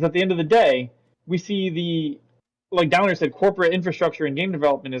though is at the end of the day, we see the, like Downer said, corporate infrastructure and game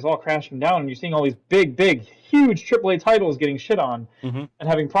development is all crashing down, and you're seeing all these big, huge AAA titles getting shit on Mm-hmm. and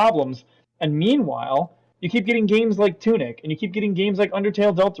having problems. And meanwhile, you keep getting games like Tunic, and you keep getting games like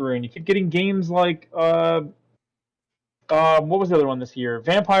Undertale Deltarune, you keep getting games like what was the other one this year?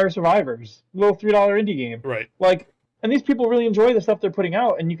 Vampire Survivors, little $3 indie game. Right. Like, and these people really enjoy the stuff they're putting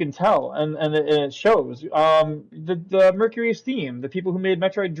out, and you can tell, and it shows. The Mercury Steam, the people who made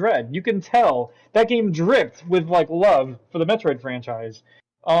Metroid Dread, you can tell that game dripped with like love for the Metroid franchise.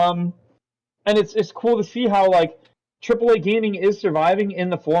 And it's cool to see how like AAA gaming is surviving in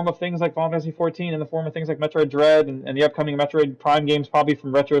the form of things like Final Fantasy 14, in the form of things like Metroid Dread, and the upcoming Metroid Prime games, probably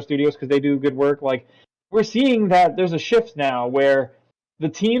from Retro Studios, because they do good work. Like, we're seeing that there's a shift now where the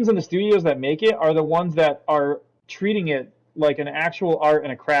teams and the studios that make it are the ones that are treating it like an actual art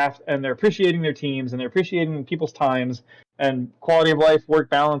and a craft, and they're appreciating their teams, and they're appreciating people's times and quality of life, work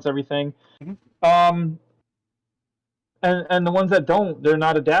balance, everything. Mhm. And the ones that don't, they're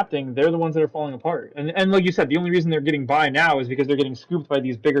not adapting. They're the ones that are falling apart. And like you said, the only reason they're getting by now is because they're getting scooped by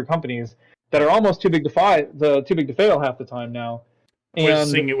these bigger companies that are almost too big to fail half the time now. We're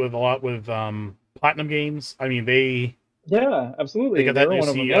seeing it with a lot with Platinum Games. I mean, they absolutely. got that new One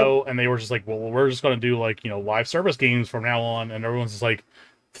of them, CEO, and they were just like, well, we're just going to do like live service games from now on, and everyone's just like,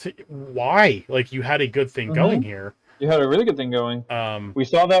 why? Like, you had a good thing going here. You had a really good thing going. We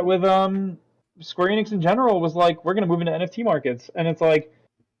saw that with Square Enix in general was like, we're going to move into NFT markets, and it's like,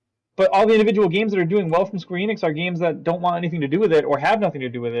 but all the individual games that are doing well from Square Enix are games that don't want anything to do with it or have nothing to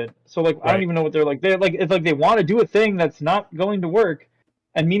do with it. So like, I don't even know what they're like. They're like, it's like they want to do a thing that's not going to work,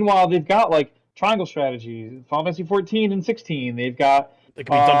 and meanwhile they've got like Triangle Strategy, Final Fantasy 14 and 16. They've got, they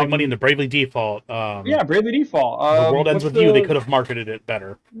could be dumping money into Bravely Default. Bravely Default. The World Ends With You. They could have marketed it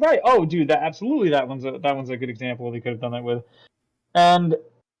better. Right. Oh, dude, that one's a good example. They could have done that with, and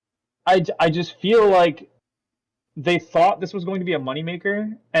I just feel like they thought this was going to be a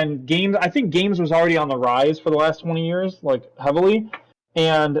moneymaker, and I think games was already on the rise for the last 20 years, like heavily,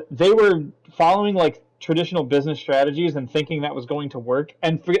 and they were following like traditional business strategies and thinking that was going to work,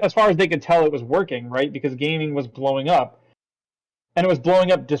 and as far as they could tell, it was working, right? Because gaming was blowing up, and it was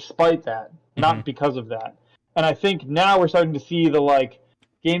blowing up despite that, not because of that. And I think now we're starting to see the like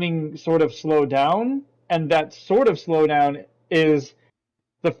gaming sort of slow down, and that sort of slowdown is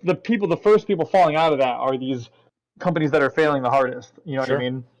the first people falling out of that are these companies that are failing the hardest. You know what I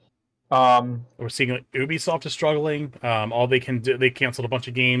mean? We're seeing like Ubisoft is struggling. All they can do, they canceled a bunch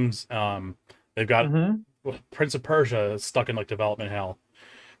of games. They've got Prince of Persia stuck in like development hell.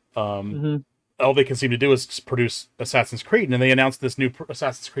 All they can seem to do is produce Assassin's Creed, and they announced this new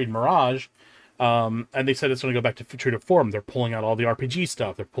Assassin's Creed Mirage. And they said it's going to go back to true to form. They're pulling out all the RPG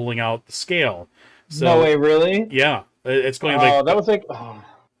stuff. They're pulling out the scale. So, no way, really? Yeah, it's going. That was like.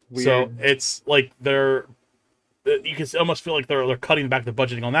 Weird. So it's like you can almost feel like they're cutting back the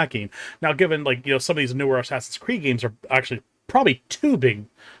budgeting on that game. Now, given like some of these newer Assassin's Creed games are actually probably too big,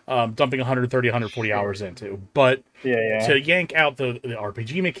 dumping 130, 140 hours into. But to yank out the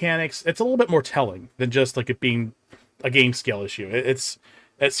RPG mechanics, it's a little bit more telling than just like it being a game scale issue.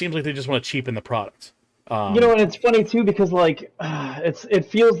 It seems like they just want to cheapen the product. And it's funny too because like it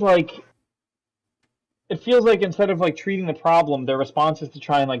feels like it feels like instead of like treating the problem, their response is to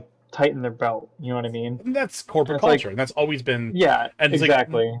try and like tighten their belt. You know what I mean? And that's corporate it's like, culture, and that's always been. yeah, And it's like,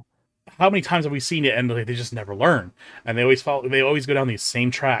 exactly. how many times have we seen it, and like, they just never learn, and they always follow. They always go down these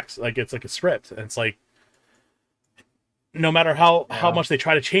same tracks, like it's like a script, and it's like, no matter how much they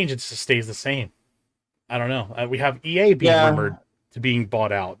try to change, it just stays the same. I don't know. We have EA being rumored to being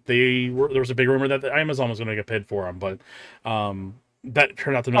bought out. There was a big rumor that Amazon was going to get bid for them, but that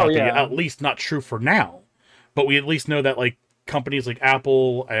turned out to not be at least not true for now. But we at least know that like companies like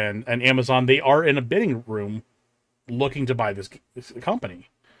Apple and Amazon, they are in a bidding room looking to buy this company.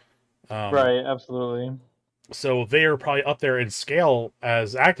 Right, absolutely. So they are probably up there in scale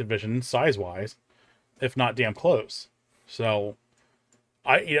as Activision, size-wise, if not damn close. So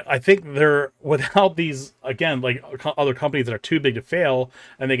I think they're, without these, again, like other companies that are too big to fail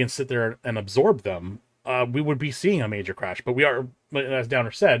and they can sit there and absorb them, we would be seeing a major crash. But we are, as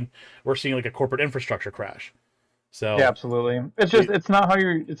Downer said, we're seeing like a corporate infrastructure crash. So yeah, absolutely. It's just it's not how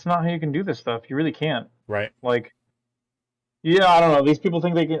you can do this stuff. You really can't. Right. Like, yeah, I don't know. These people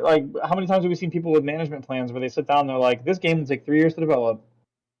think they can, like, how many times have we seen people with management plans where they sit down and they're like, this game will take 3 years to develop.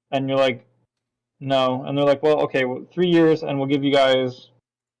 And you're like, no. And they're like, well, okay, 3 years and we'll give you guys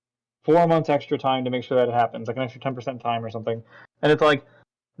 4 months extra time to make sure that it happens, like an extra 10% time or something. And it's like,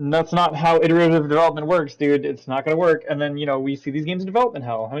 that's not how iterative development works, dude. It's not going to work. And then, we see these games in development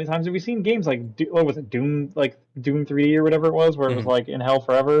hell. How many times have we seen games like, what was it, Doom 3D or whatever it was, where it was like in hell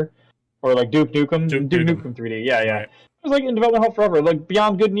forever? Or like Duke Nukem 3D. Yeah. Right. It was like in development hell forever. Like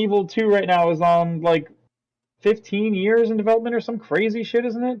Beyond Good and Evil 2 right now is on like 15 years in development or some crazy shit,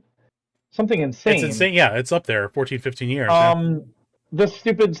 isn't it? Something insane. It's insane. Yeah, it's up there, 14, 15 years. The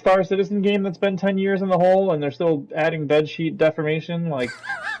stupid Star Citizen game that's been 10 years in the hole and they're still adding bedsheet deformation, like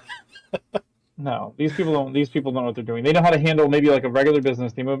no, these people don't know what they're doing. They know how to handle maybe like a regular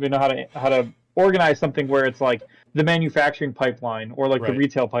business. They maybe know how to organize something where it's like the manufacturing pipeline or like the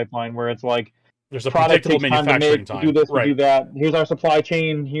retail pipeline where it's like there's a predictable manufacturing time. Do this, we do that. Here's our supply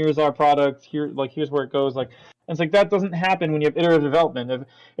chain, here's our product, here's where it goes. Like, and it's like that doesn't happen when you have iterative development.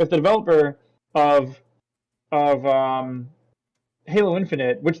 If the developer of Halo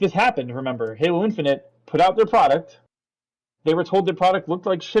Infinite, which this happened, remember, Halo Infinite put out their product. They were told their product looked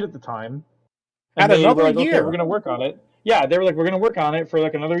like shit at the time. And another year. Okay, we're going to work on it. Yeah, they were like, we're going to work on it for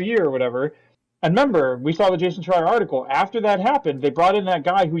like another year or whatever. And remember, we saw the Jason Schreier article. After that happened, they brought in that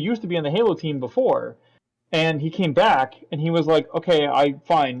guy who used to be on the Halo team before. And he came back, and he was like, okay,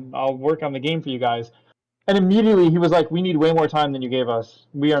 fine, I'll work on the game for you guys. And immediately he was like, we need way more time than you gave us.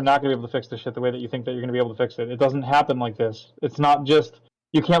 We are not going to be able to fix this shit the way that you think that you're going to be able to fix it. It doesn't happen like this. It's not just,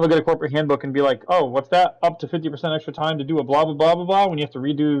 you can't look at a corporate handbook and be like, oh, what's that? Up to 50% extra time to do a blah, blah, blah, blah, blah, when you have to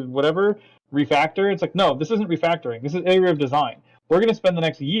redo whatever, refactor. It's like, no, this isn't refactoring. This is iterative design. We're going to spend the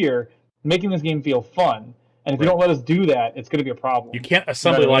next year making this game feel fun. And if you don't let us do that, it's going to be a problem. You can't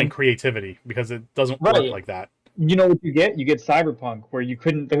assembly line creativity because it doesn't work like that. You know what you get? You get Cyberpunk, where you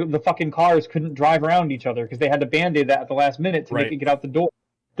couldn't, the fucking cars couldn't drive around each other because they had to band-aid that at the last minute to make it get out the door.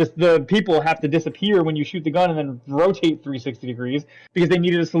 The people have to disappear when you shoot the gun and then rotate 360 degrees because they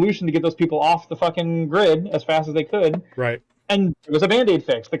needed a solution to get those people off the fucking grid as fast as they could. Right. And it was a band-aid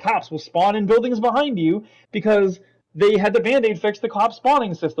fix. The cops will spawn in buildings behind you because they had the band-aid fix the cop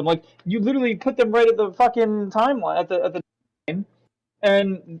spawning system. Like, you literally put them right at the fucking timeline, at the time.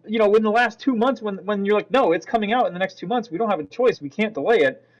 And, in the last 2 months, when you're like, no, it's coming out in the next 2 months, we don't have a choice, we can't delay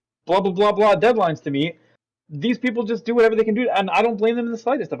it, blah, blah, blah, blah, deadlines to meet, these people just do whatever they can do, and I don't blame them in the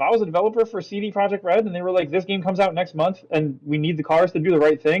slightest. If I was a developer for CD Projekt Red, and they were like, this game comes out next month, and we need the cars to do the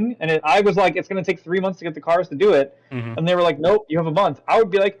right thing, and I was like, it's going to take 3 months to get the cars to do it, and they were like, nope, you have a month. I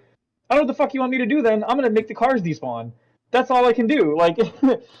would be like, I don't know what the fuck you want me to do then, I'm going to make the cars despawn. That's all I can do, like...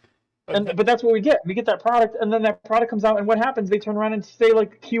 But that's what we get. We get that product, and then that product comes out, and what happens? They turn around and say,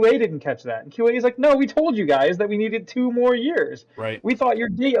 like, QA didn't catch that. And QA is like, no, we told you guys that we needed 2 more years. Right. We thought your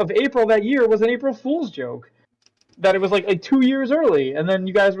date of April that year was an April Fool's joke. That it was, like 2 years early. And then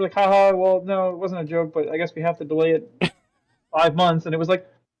you guys were like, haha, well, no, it wasn't a joke, but I guess we have to delay it 5 months. And it was like,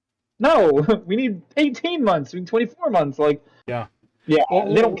 no, we need 18 months. We need 24 months. Like, yeah. Yeah,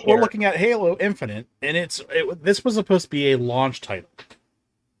 well, they don't care. We're looking at Halo Infinite, and this was supposed to be a launch title.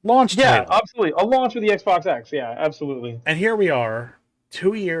 Title. Absolutely. A launch with the Xbox X. Yeah, absolutely. And here we are,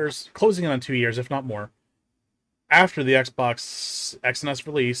 2 years, closing in on 2 years, if not more, after the Xbox X and S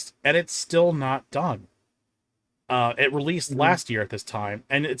released, and it's still not done. It released last year at this time,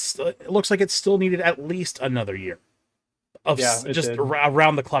 and it looks like it still needed at least another year of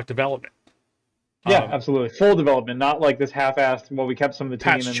around the clock development. Yeah, absolutely. Full development, not like this half-assed, well, we kept some of the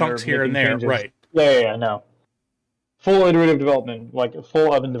team patch chunks here and there, changes. Right. Yeah, no. Full iterative development, like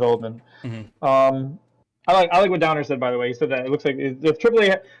full oven development. Mm-hmm. I like what Downer said, by the way. He said that it looks like if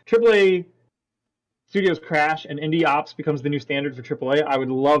AAA studios crash and indie ops becomes the new standard for AAA, I would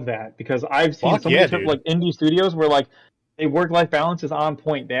love that, because I've seen Fuck so yeah, many dude. like indie studios where like a work-life balance is on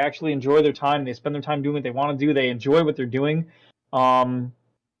point. They actually enjoy their time. They spend their time doing what they want to do. They enjoy what they're doing. And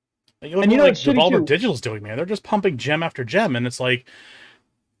You look you at know like it's shitty Devolver too. Digital's doing, man. They're just pumping gem after gem, and it's like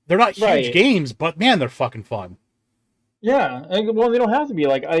they're not huge Right. games, but man, they're fucking fun. Yeah. Well, they don't have to be.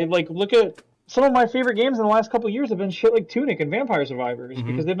 Like I like look at some of my favorite games in the last couple of years have been shit like Tunic and Vampire Survivors, Mm-hmm.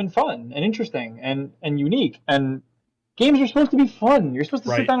 because they've been fun and interesting and unique. And games are supposed to be fun. You're supposed to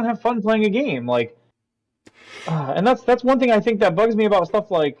sit Right. down and have fun playing a game. Like, and that's one thing I think that bugs me about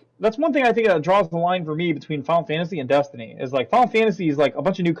stuff like that's one thing I think that draws the line for me between Final Fantasy and Destiny is like Final Fantasy is like a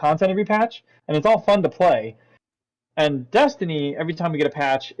bunch of new content every patch, and it's all fun to play. And Destiny, every time we get a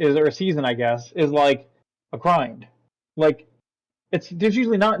patch is or a season, I guess, is like a grind. Like there's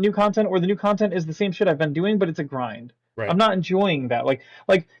usually not new content, or the new content is the same shit I've been doing, but it's a grind. Right. I'm not enjoying that. Like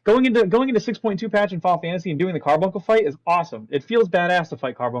going into 6.2 patch in Final Fantasy and doing the Carbuncle fight is awesome. It feels badass to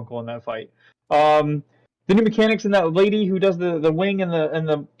fight Carbuncle in that fight. The new mechanics in that lady who does the wing and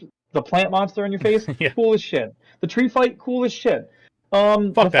the plant monster in your face, Yeah. cool as shit. The tree fight, cool as shit. Fuck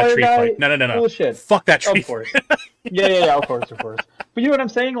The that fire tree guy, fight. No. cool as shit. Fuck that tree. Of course. Yeah, of course. But you know what I'm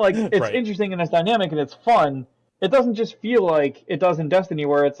saying? Like, it's Right. interesting and it's dynamic and it's fun. It doesn't just feel like it does in Destiny,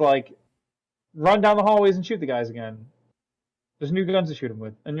 where it's like, run down the hallways and shoot the guys again. There's new guns to shoot them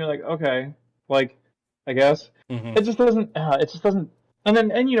with, and you're like, okay, like, I guess. Mm-hmm. It just doesn't. And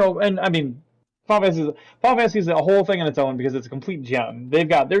then, and I mean, Final Fantasy is a whole thing on its own because it's a complete gem. They've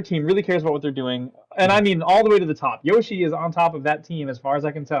got their team really cares about what they're doing, and I mean all the way to the top. Yoshi is on top of that team as far as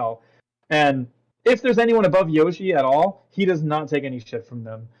I can tell, and if there's anyone above Yoshi at all, he does not take any shit from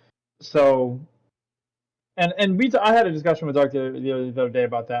them. So, and I had a discussion with Dark the other day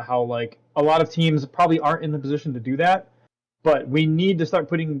about that, how like a lot of teams probably aren't in the position to do that, but we need to start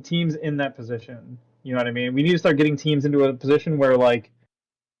putting teams in that position. You know what I mean? We need to start getting teams into a position where like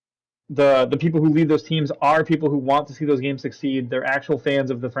the people who lead those teams are people who want to see those games succeed. They're actual fans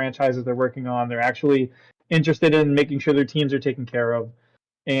of the franchises they're working on. They're actually interested in making sure their teams are taken care of.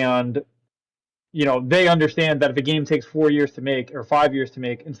 And they understand that if a game takes 4 years to make or 5 years to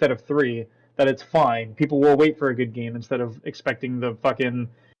make instead of 3, that it's fine. People will wait for a good game instead of expecting the fucking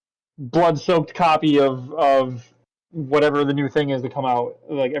blood-soaked copy of whatever the new thing is to come out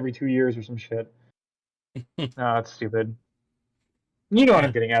like every 2 years or some shit. It's stupid. You know what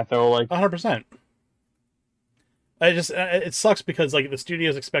I'm getting at, though. Like 100%. It sucks because like the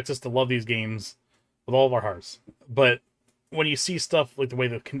studios expect us to love these games with all of our hearts, but when you see stuff like the way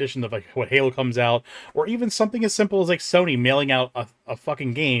the condition of like what Halo comes out, or even something as simple as like Sony mailing out a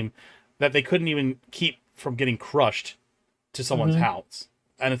fucking game that they couldn't even keep from getting crushed to someone's house,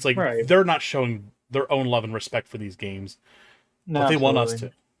 and it's like they're not showing their own love and respect for these games, but they want us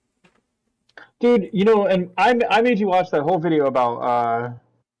to. Dude, and I made you watch that whole video about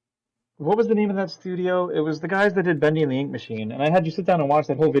what was the name of that studio? It was the guys that did Bendy and the Ink Machine, and I had you sit down and watch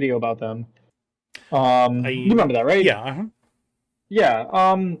that whole video about them. You remember that, right? Yeah. Uh-huh.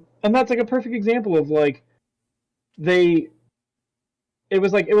 Yeah. And that's like a perfect example of like it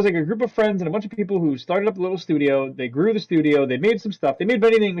was like a group of friends and a bunch of people who started up a little studio. They grew the studio. They made some stuff. They made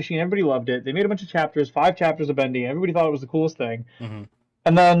Bendy and the Ink Machine. Everybody loved it. They made a bunch of chapters, 5 chapters of Bendy. Everybody thought it was the coolest thing. Mm-hmm.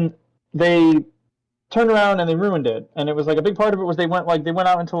 And then they turned around and they ruined it. And it was like a big part of it was they went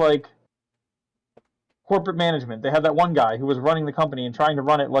out into like corporate management. They had that one guy who was running the company and trying to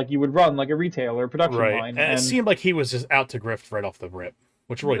run it like you would run like a retail or a production line. And it seemed like he was just out to grift right off the rip,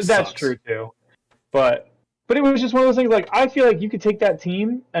 which really that's sucks. true too. But it was just one of those things. Like I feel like you could take that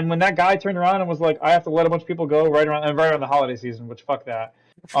team, and when that guy turned around and was like, "I have to let a bunch of people go right around the holiday season," which fuck that.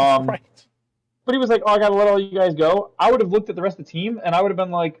 Right. But he was like, "Oh, I gotta let all you guys go." I would have looked at the rest of the team, and I would have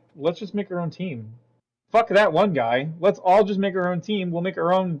been like, "Let's just make our own team. Fuck that one guy. Let's all just make our own team. We'll make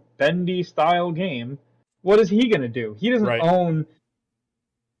our own Bendy style game." What is he gonna do? He doesn't own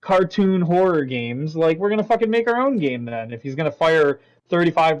cartoon horror games. Like, we're gonna fucking make our own game then. If he's gonna fire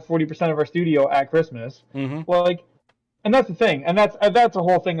 35-40% of our studio at Christmas, like, and that's the thing, and that's a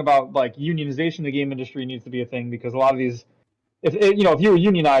whole thing about like unionization of the game industry needs to be a thing, because a lot of these, if you were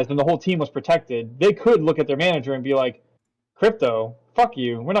unionized and the whole team was protected, they could look at their manager and be like, "Crypto, fuck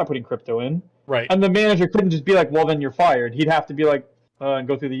you, we're not putting crypto in." Right. And the manager couldn't just be like, "Well, then you're fired." He'd have to be like, and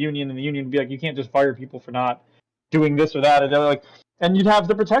go through the union, and the union would be like, "You can't just fire people for not doing this or that." And they're like, and you'd have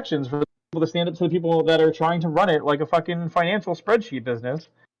the protections for people to stand up to the people that are trying to run it like a fucking financial spreadsheet business,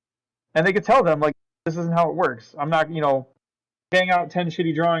 and they could tell them like, "This isn't how it works. I'm not, bang out 10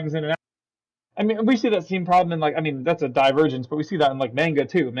 shitty drawings in an hour I mean, we see that same problem in like, I mean, that's a divergence, but we see that in like manga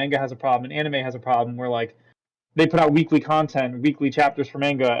too. Manga has a problem, and anime has a problem where like they put out weekly content, weekly chapters for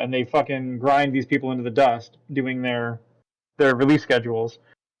manga, and they fucking grind these people into the dust doing their release schedules.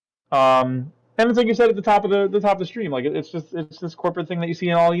 And it's like you said at the top of the stream, like it's this corporate thing that you see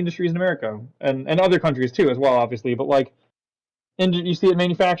in all the industries in America and other countries too as well, obviously. But like, and you see it in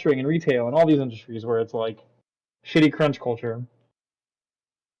manufacturing and retail and all these industries where it's like shitty crunch culture.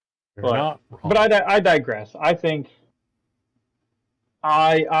 You're not wrong. But I digress. I think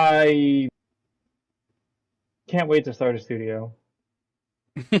I can't wait to start a studio.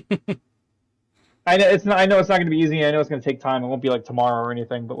 I know it's not. I know it's not going to be easy. I know it's going to take time. It won't be like tomorrow or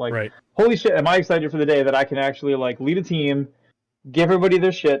anything. But like, right. Holy shit, am I excited for the day that I can actually like lead a team, give everybody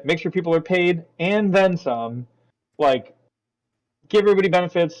their shit, make sure people are paid, and then some. Like, give everybody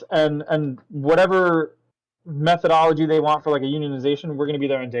benefits and whatever methodology they want for like a unionization, we're going to be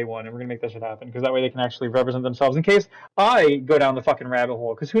there on day one, and we're going to make that shit happen, because that way they can actually represent themselves in case I go down the fucking rabbit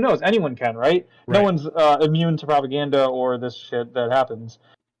hole, because who knows, anyone can, right? No one's immune to propaganda or this shit that happens,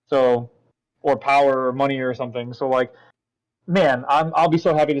 so, or power or money or something. So like, man, I'll be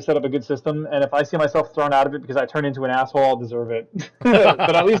so happy to set up a good system, and if I see myself thrown out of it because I turn into an asshole, I'll deserve it.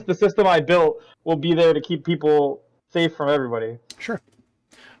 But at least the system I built will be there to keep people safe from everybody. Sure.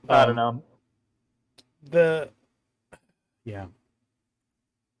 I don't know. Yeah.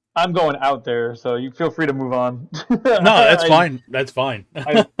 I'm going out there, so you feel free to move on. No, that's fine. That's fine.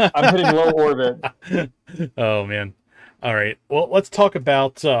 I'm hitting low orbit. Oh, man. All right. Well, let's talk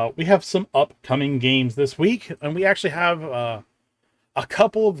about, we have some upcoming games this week, and we actually have a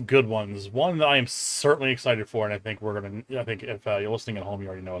couple of good ones. One that I am certainly excited for, and I think I think if you're listening at home, you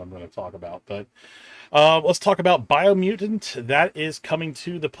already know what I'm going to talk about. But let's talk about Biomutant. That is coming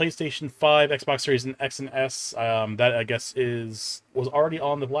to the PlayStation 5, Xbox Series X and S. That, I guess, was already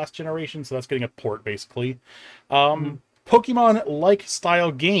on the last generation, so that's getting a port, basically. Pokemon-like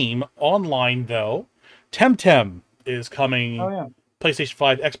style game online, though. Temtem is coming. Oh, yeah. PlayStation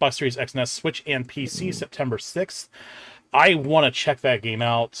 5, Xbox Series X and S, Switch, and PC, September 6th. I want to check that game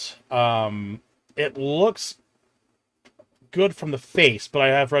out. It looks good from the face, but I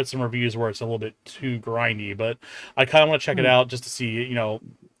have read some reviews where it's a little bit too grindy. But I kind of want to check it out just to see,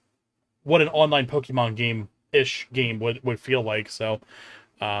 what an online Pokemon game-ish game would feel like. So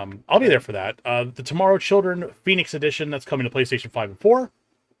I'll be there for that. The Tomorrow Children Phoenix Edition, that's coming to PlayStation 5 and 4.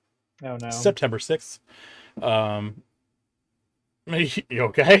 Oh, no. September 6th. You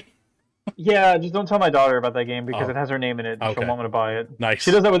okay? Yeah, just don't tell my daughter about that game, because it has her name in it. Okay. She'll want me to buy it. Nice. She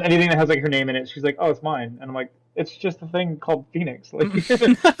does that with anything that has like her name in it. She's like, "Oh, it's mine," and I'm like, "It's just a thing called Phoenix." Like,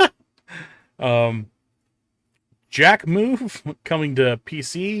 Jack Move coming to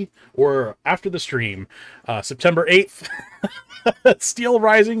PC or after the stream, September 8th. Steel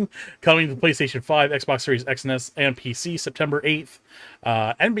Rising coming to PlayStation 5, Xbox Series X and S, and PC, September 8th.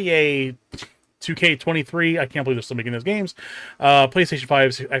 NBA 2K23, I can't believe they're still making those games. PlayStation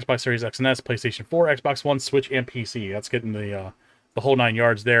 5, Xbox Series X and S, PlayStation 4, Xbox One, Switch, and PC. That's getting the whole 9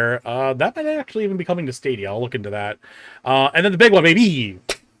 yards there. That might actually even be coming to Stadia. I'll look into that. And then the big one, maybe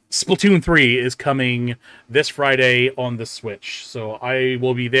Splatoon 3 is coming this Friday on the Switch. So I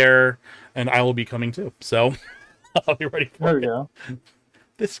will be there, and I will be coming too. So I'll be ready for it. There we go.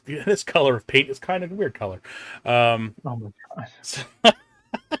 This color of paint is kind of a weird color. Oh my god. So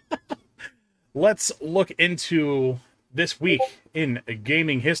let's look into this week in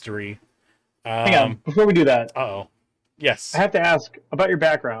gaming history. Hang on, before we do that. Uh-oh. Yes. I have to ask about your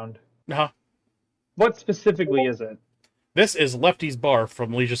background. Uh-huh. What specifically is it? This is Lefty's Bar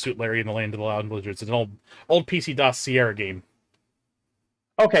from Leisure Suit Larry and the Land of the Loud Blizzards. It's an old PC-DOS Sierra game.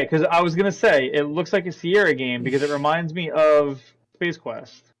 Okay, because I was going to say, it looks like a Sierra game because it reminds me of Space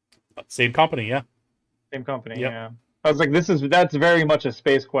Quest. Same company, yeah. Same company, yeah. I was like, that's very much a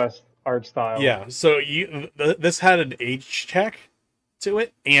Space Quest art style. Yeah, so this had an age check to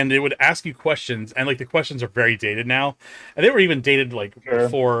it, and it would ask you questions, and like the questions are very dated now, and they were even dated like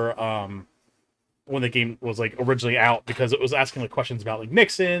before when the game was like originally out, because it was asking like questions about like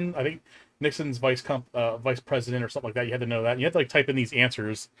Nixon. I think Nixon's vice president or something like that. You had to know that, and you had to like type in these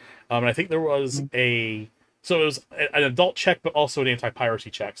answers, and I think there was so it was an adult check, but also an anti-piracy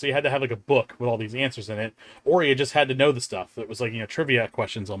check. So you had to have like a book with all these answers in it, or you just had to know the stuff. It was like, trivia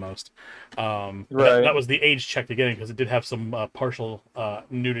questions almost. Right. That was the age check to get in, because it did have some partial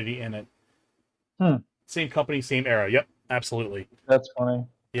nudity in it. Same company, same era. Yep, absolutely. That's funny.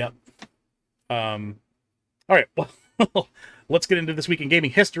 Yep. All right. Well, let's get into this week in gaming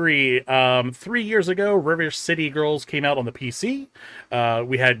history. 3 years ago, River City Girls came out on the PC.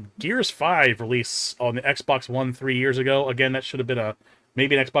 We had Gears 5 release on the Xbox One 3 years ago. Again, that should have been a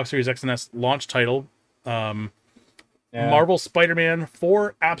maybe an Xbox Series X and S launch title. Yeah. Marvel Spider-Man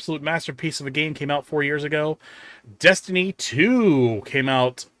 4, absolute masterpiece of a game, came out 4 years ago. Destiny 2 came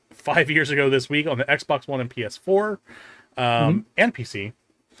out 5 years ago this week on the Xbox One and PS4 and PC.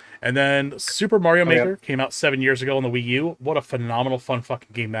 And then Super Mario Maker came out 7 years ago on the Wii U. What a phenomenal, fun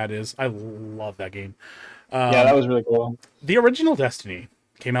fucking game that is. I love that game. Yeah, that was really cool. The original Destiny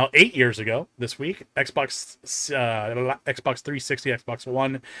came out 8 years ago this week. Xbox 360, Xbox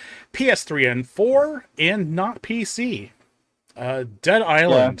One, PS3 and 4, and not PC. Dead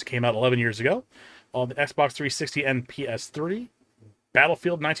Island came out 11 years ago on the Xbox 360 and PS3.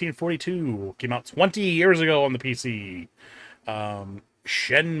 Battlefield 1942 came out 20 years ago on the PC.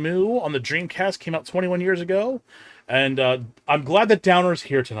 Shenmue on the Dreamcast came out 21 years ago. And I'm glad that Downer's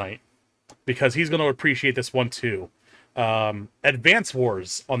here tonight, because he's going to appreciate this one too. Advance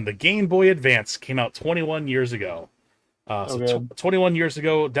Wars on the Game Boy Advance came out 21 years ago. 21 years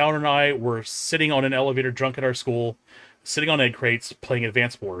ago, Downer and I were sitting on an elevator drunk at our school, sitting on egg crates, playing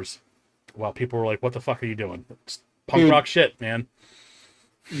Advance Wars, while people were like, what the fuck are you doing? It's punk rock shit, man.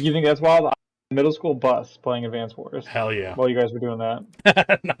 You think that's wild? Middle school bus playing Advance Wars. Hell yeah. While you guys were doing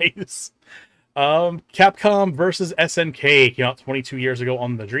that. Nice. Capcom versus SNK came out 22 years ago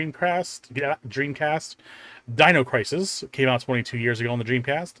on the Dreamcast. Dino Crisis came out 22 years ago on the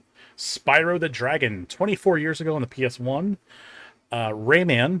Dreamcast. Spyro the Dragon 24 years ago on the PS1.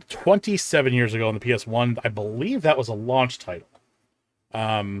 Rayman 27 years ago on the PS1. I believe that was a launch title.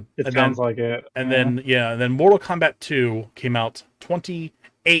 It sounds like it. And then Mortal Kombat 2 came out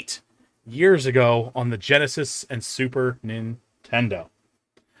 28 years ago on the Genesis and Super Nintendo.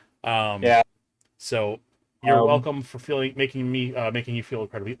 So you're welcome for making you feel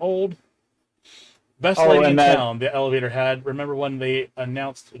incredibly old. Best lady in town, the elevator had. Remember when they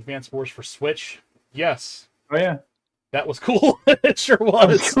announced Advance Wars for Switch? Yes. Oh yeah. That was cool. It sure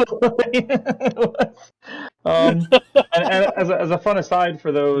was. And as a fun aside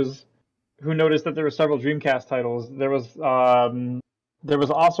for those who noticed that there were several Dreamcast titles, there was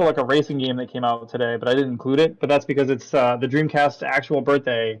also like a racing game that came out today, but I didn't include it. But that's because it's the Dreamcast's actual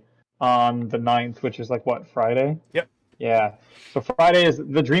birthday on the 9th, which is like what, Friday? Yep. Yeah. So Friday is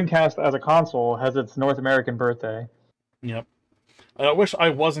the Dreamcast as a console has its North American birthday. Yep. I wish I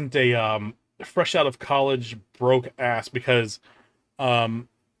wasn't a fresh out of college broke ass, because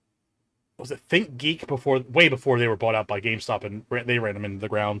was it Think Geek way before they were bought out by GameStop and they ran them into the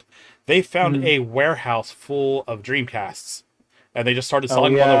ground. They found a warehouse full of Dreamcasts, and they just started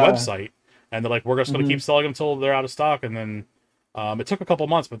selling them on their website. And they're like, we're just going to keep selling them until they're out of stock. And then it took a couple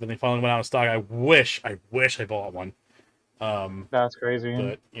months, but then they finally went out of stock. I wish I bought one. That's crazy.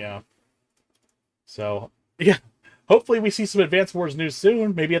 But yeah. So yeah. Hopefully we see some Advance Wars news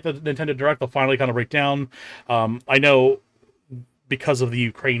soon. Maybe at the Nintendo Direct they'll finally kind of break down. I know because of the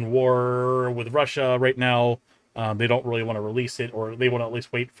Ukraine war with Russia right now, they don't really want to release it, or they want to at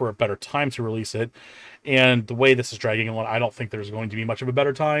least wait for a better time to release it. And the way this is dragging along, I don't think there's going to be much of a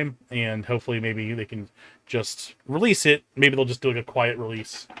better time. And hopefully maybe they can just release it. Maybe they'll just do like a quiet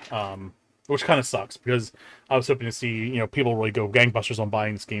release, which kind of sucks, because I was hoping to see, people really go gangbusters on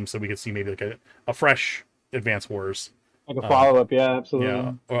buying this game, so we could see maybe like a fresh Advance Wars, like a follow-up. Yeah, absolutely.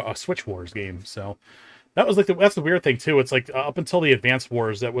 Yeah, or a Switch Wars game. So that was like that's the weird thing too. It's like up until the Advance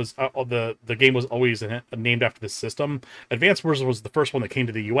Wars, that was the game was always named after the system. Advance Wars was the first one that came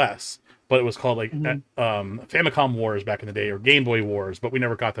to the U.S., but it was called like Famicom Wars back in the day, or Game Boy Wars, but we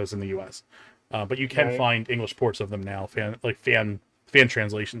never got those in the U.S. But you can find English ports of them now, fan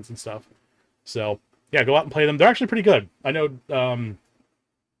translations and stuff. So yeah, go out and play them. They're actually pretty good. I know.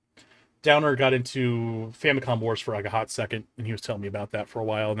 Downer got into Famicom Wars for like a hot second, and he was telling me about that for a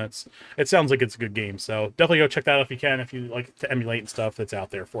while, and it sounds like it's a good game. So definitely go check that out if you can, if you like to emulate and stuff. That's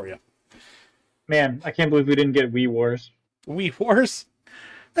out there for you. Man, I can't believe we didn't get Wii Wars. Wii Wars?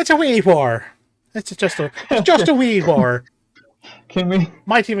 That's a Wii War. It's just a Wii War. Can we?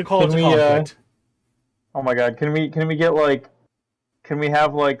 Might even call it a conflict. Oh my God! Can we get like? Can we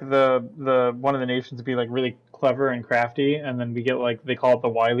have like the one of the nations be like really clever and crafty, and then we get like they call it the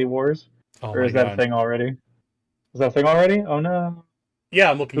Wily Wars? Oh, or is that a thing already? Is that a thing already? Oh no!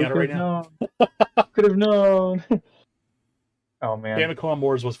 Yeah, I'm looking at it right now. Could have known. Oh man! Famicom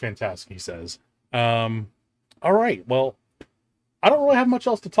Wars was fantastic, he says. All right, well, I don't really have much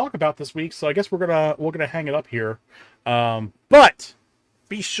else to talk about this week, so I guess we're gonna hang it up here. But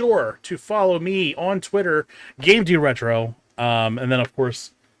be sure to follow me on Twitter, GameDRetro. And then, of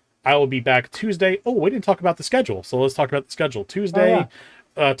course, I will be back Tuesday. Oh, we didn't talk about the schedule, so let's talk about the schedule. Tuesday,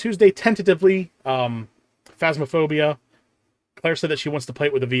 Tuesday tentatively, Phasmophobia. Claire said that she wants to play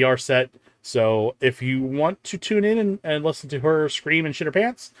it with a VR set. So if you want to tune in and listen to her scream and shit her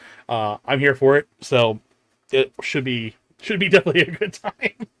pants, I'm here for it. So it should be definitely a good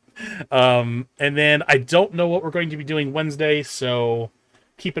time. And then I don't know what we're going to be doing Wednesday, so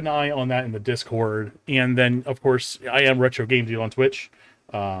keep an eye on that in the Discord. And then, of course, I am Retro Game Dude on Twitch.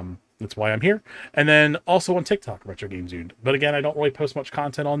 That's why I'm here. And then also on TikTok, Retro Game Dude. But again, I don't really post much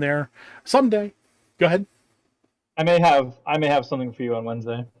content on there. Someday. Go ahead. I may have something for you on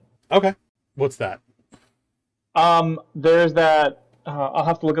Wednesday. Okay. What's that? There's that. I'll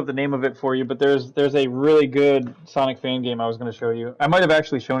have to look up the name of it for you, but there's a really good Sonic fan game I was going to show you. I might have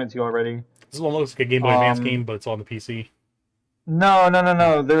actually shown it to you already. This one looks like a Game Boy Advance game, but it's on the PC.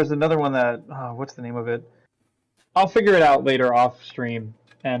 No. There's another one that. What's the name of it? I'll figure it out later off stream,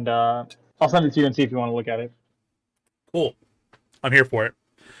 and I'll send it to you and see if you want to look at it. Cool. I'm here for it.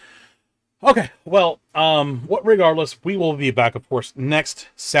 Okay, well, regardless, we will be back, of course, next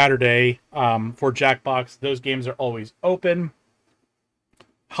Saturday for Jackbox. Those games are always open.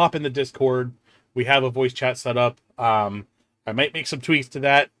 Hop in the Discord. We have a voice chat set up. I might make some tweaks to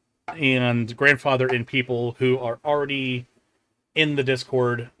that and grandfather in people who are already in the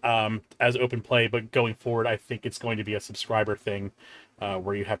Discord as open play, but going forward, I think it's going to be a subscriber thing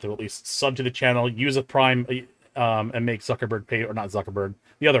where you have to at least sub to the channel, use a Prime, and make Zuckerberg pay, or not Zuckerberg,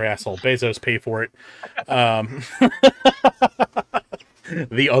 the other asshole, Bezos pay for it.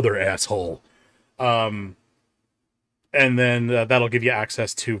 The other asshole. And then that'll give you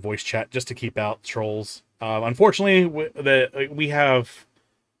access to voice chat just to keep out trolls. Unfortunately, we have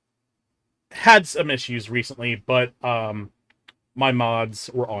had some issues recently, but my mods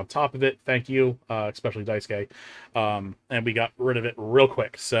were on top of it. Thank you, especially Daisuke. And we got rid of it real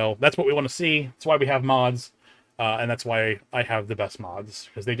quick. So that's what we want to see. That's why we have mods. And that's why I have the best mods,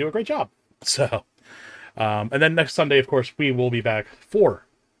 because they do a great job. So, and then next Sunday, of course, we will be back for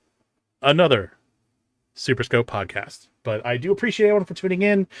another SuperScope podcast. But I do appreciate everyone for tuning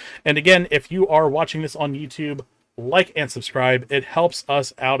in. And again, if you are watching this on YouTube, like and subscribe. It helps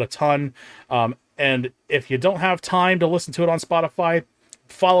us out a ton. And if you don't have time to listen to it on Spotify,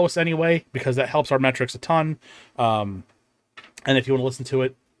 follow us anyway, because that helps our metrics a ton. And if you want to listen to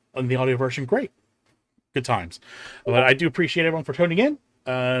it on the audio version, great. Good times. But I do appreciate everyone for tuning in.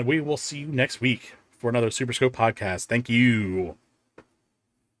 We will see you next week for another SuperScope podcast. Thank you.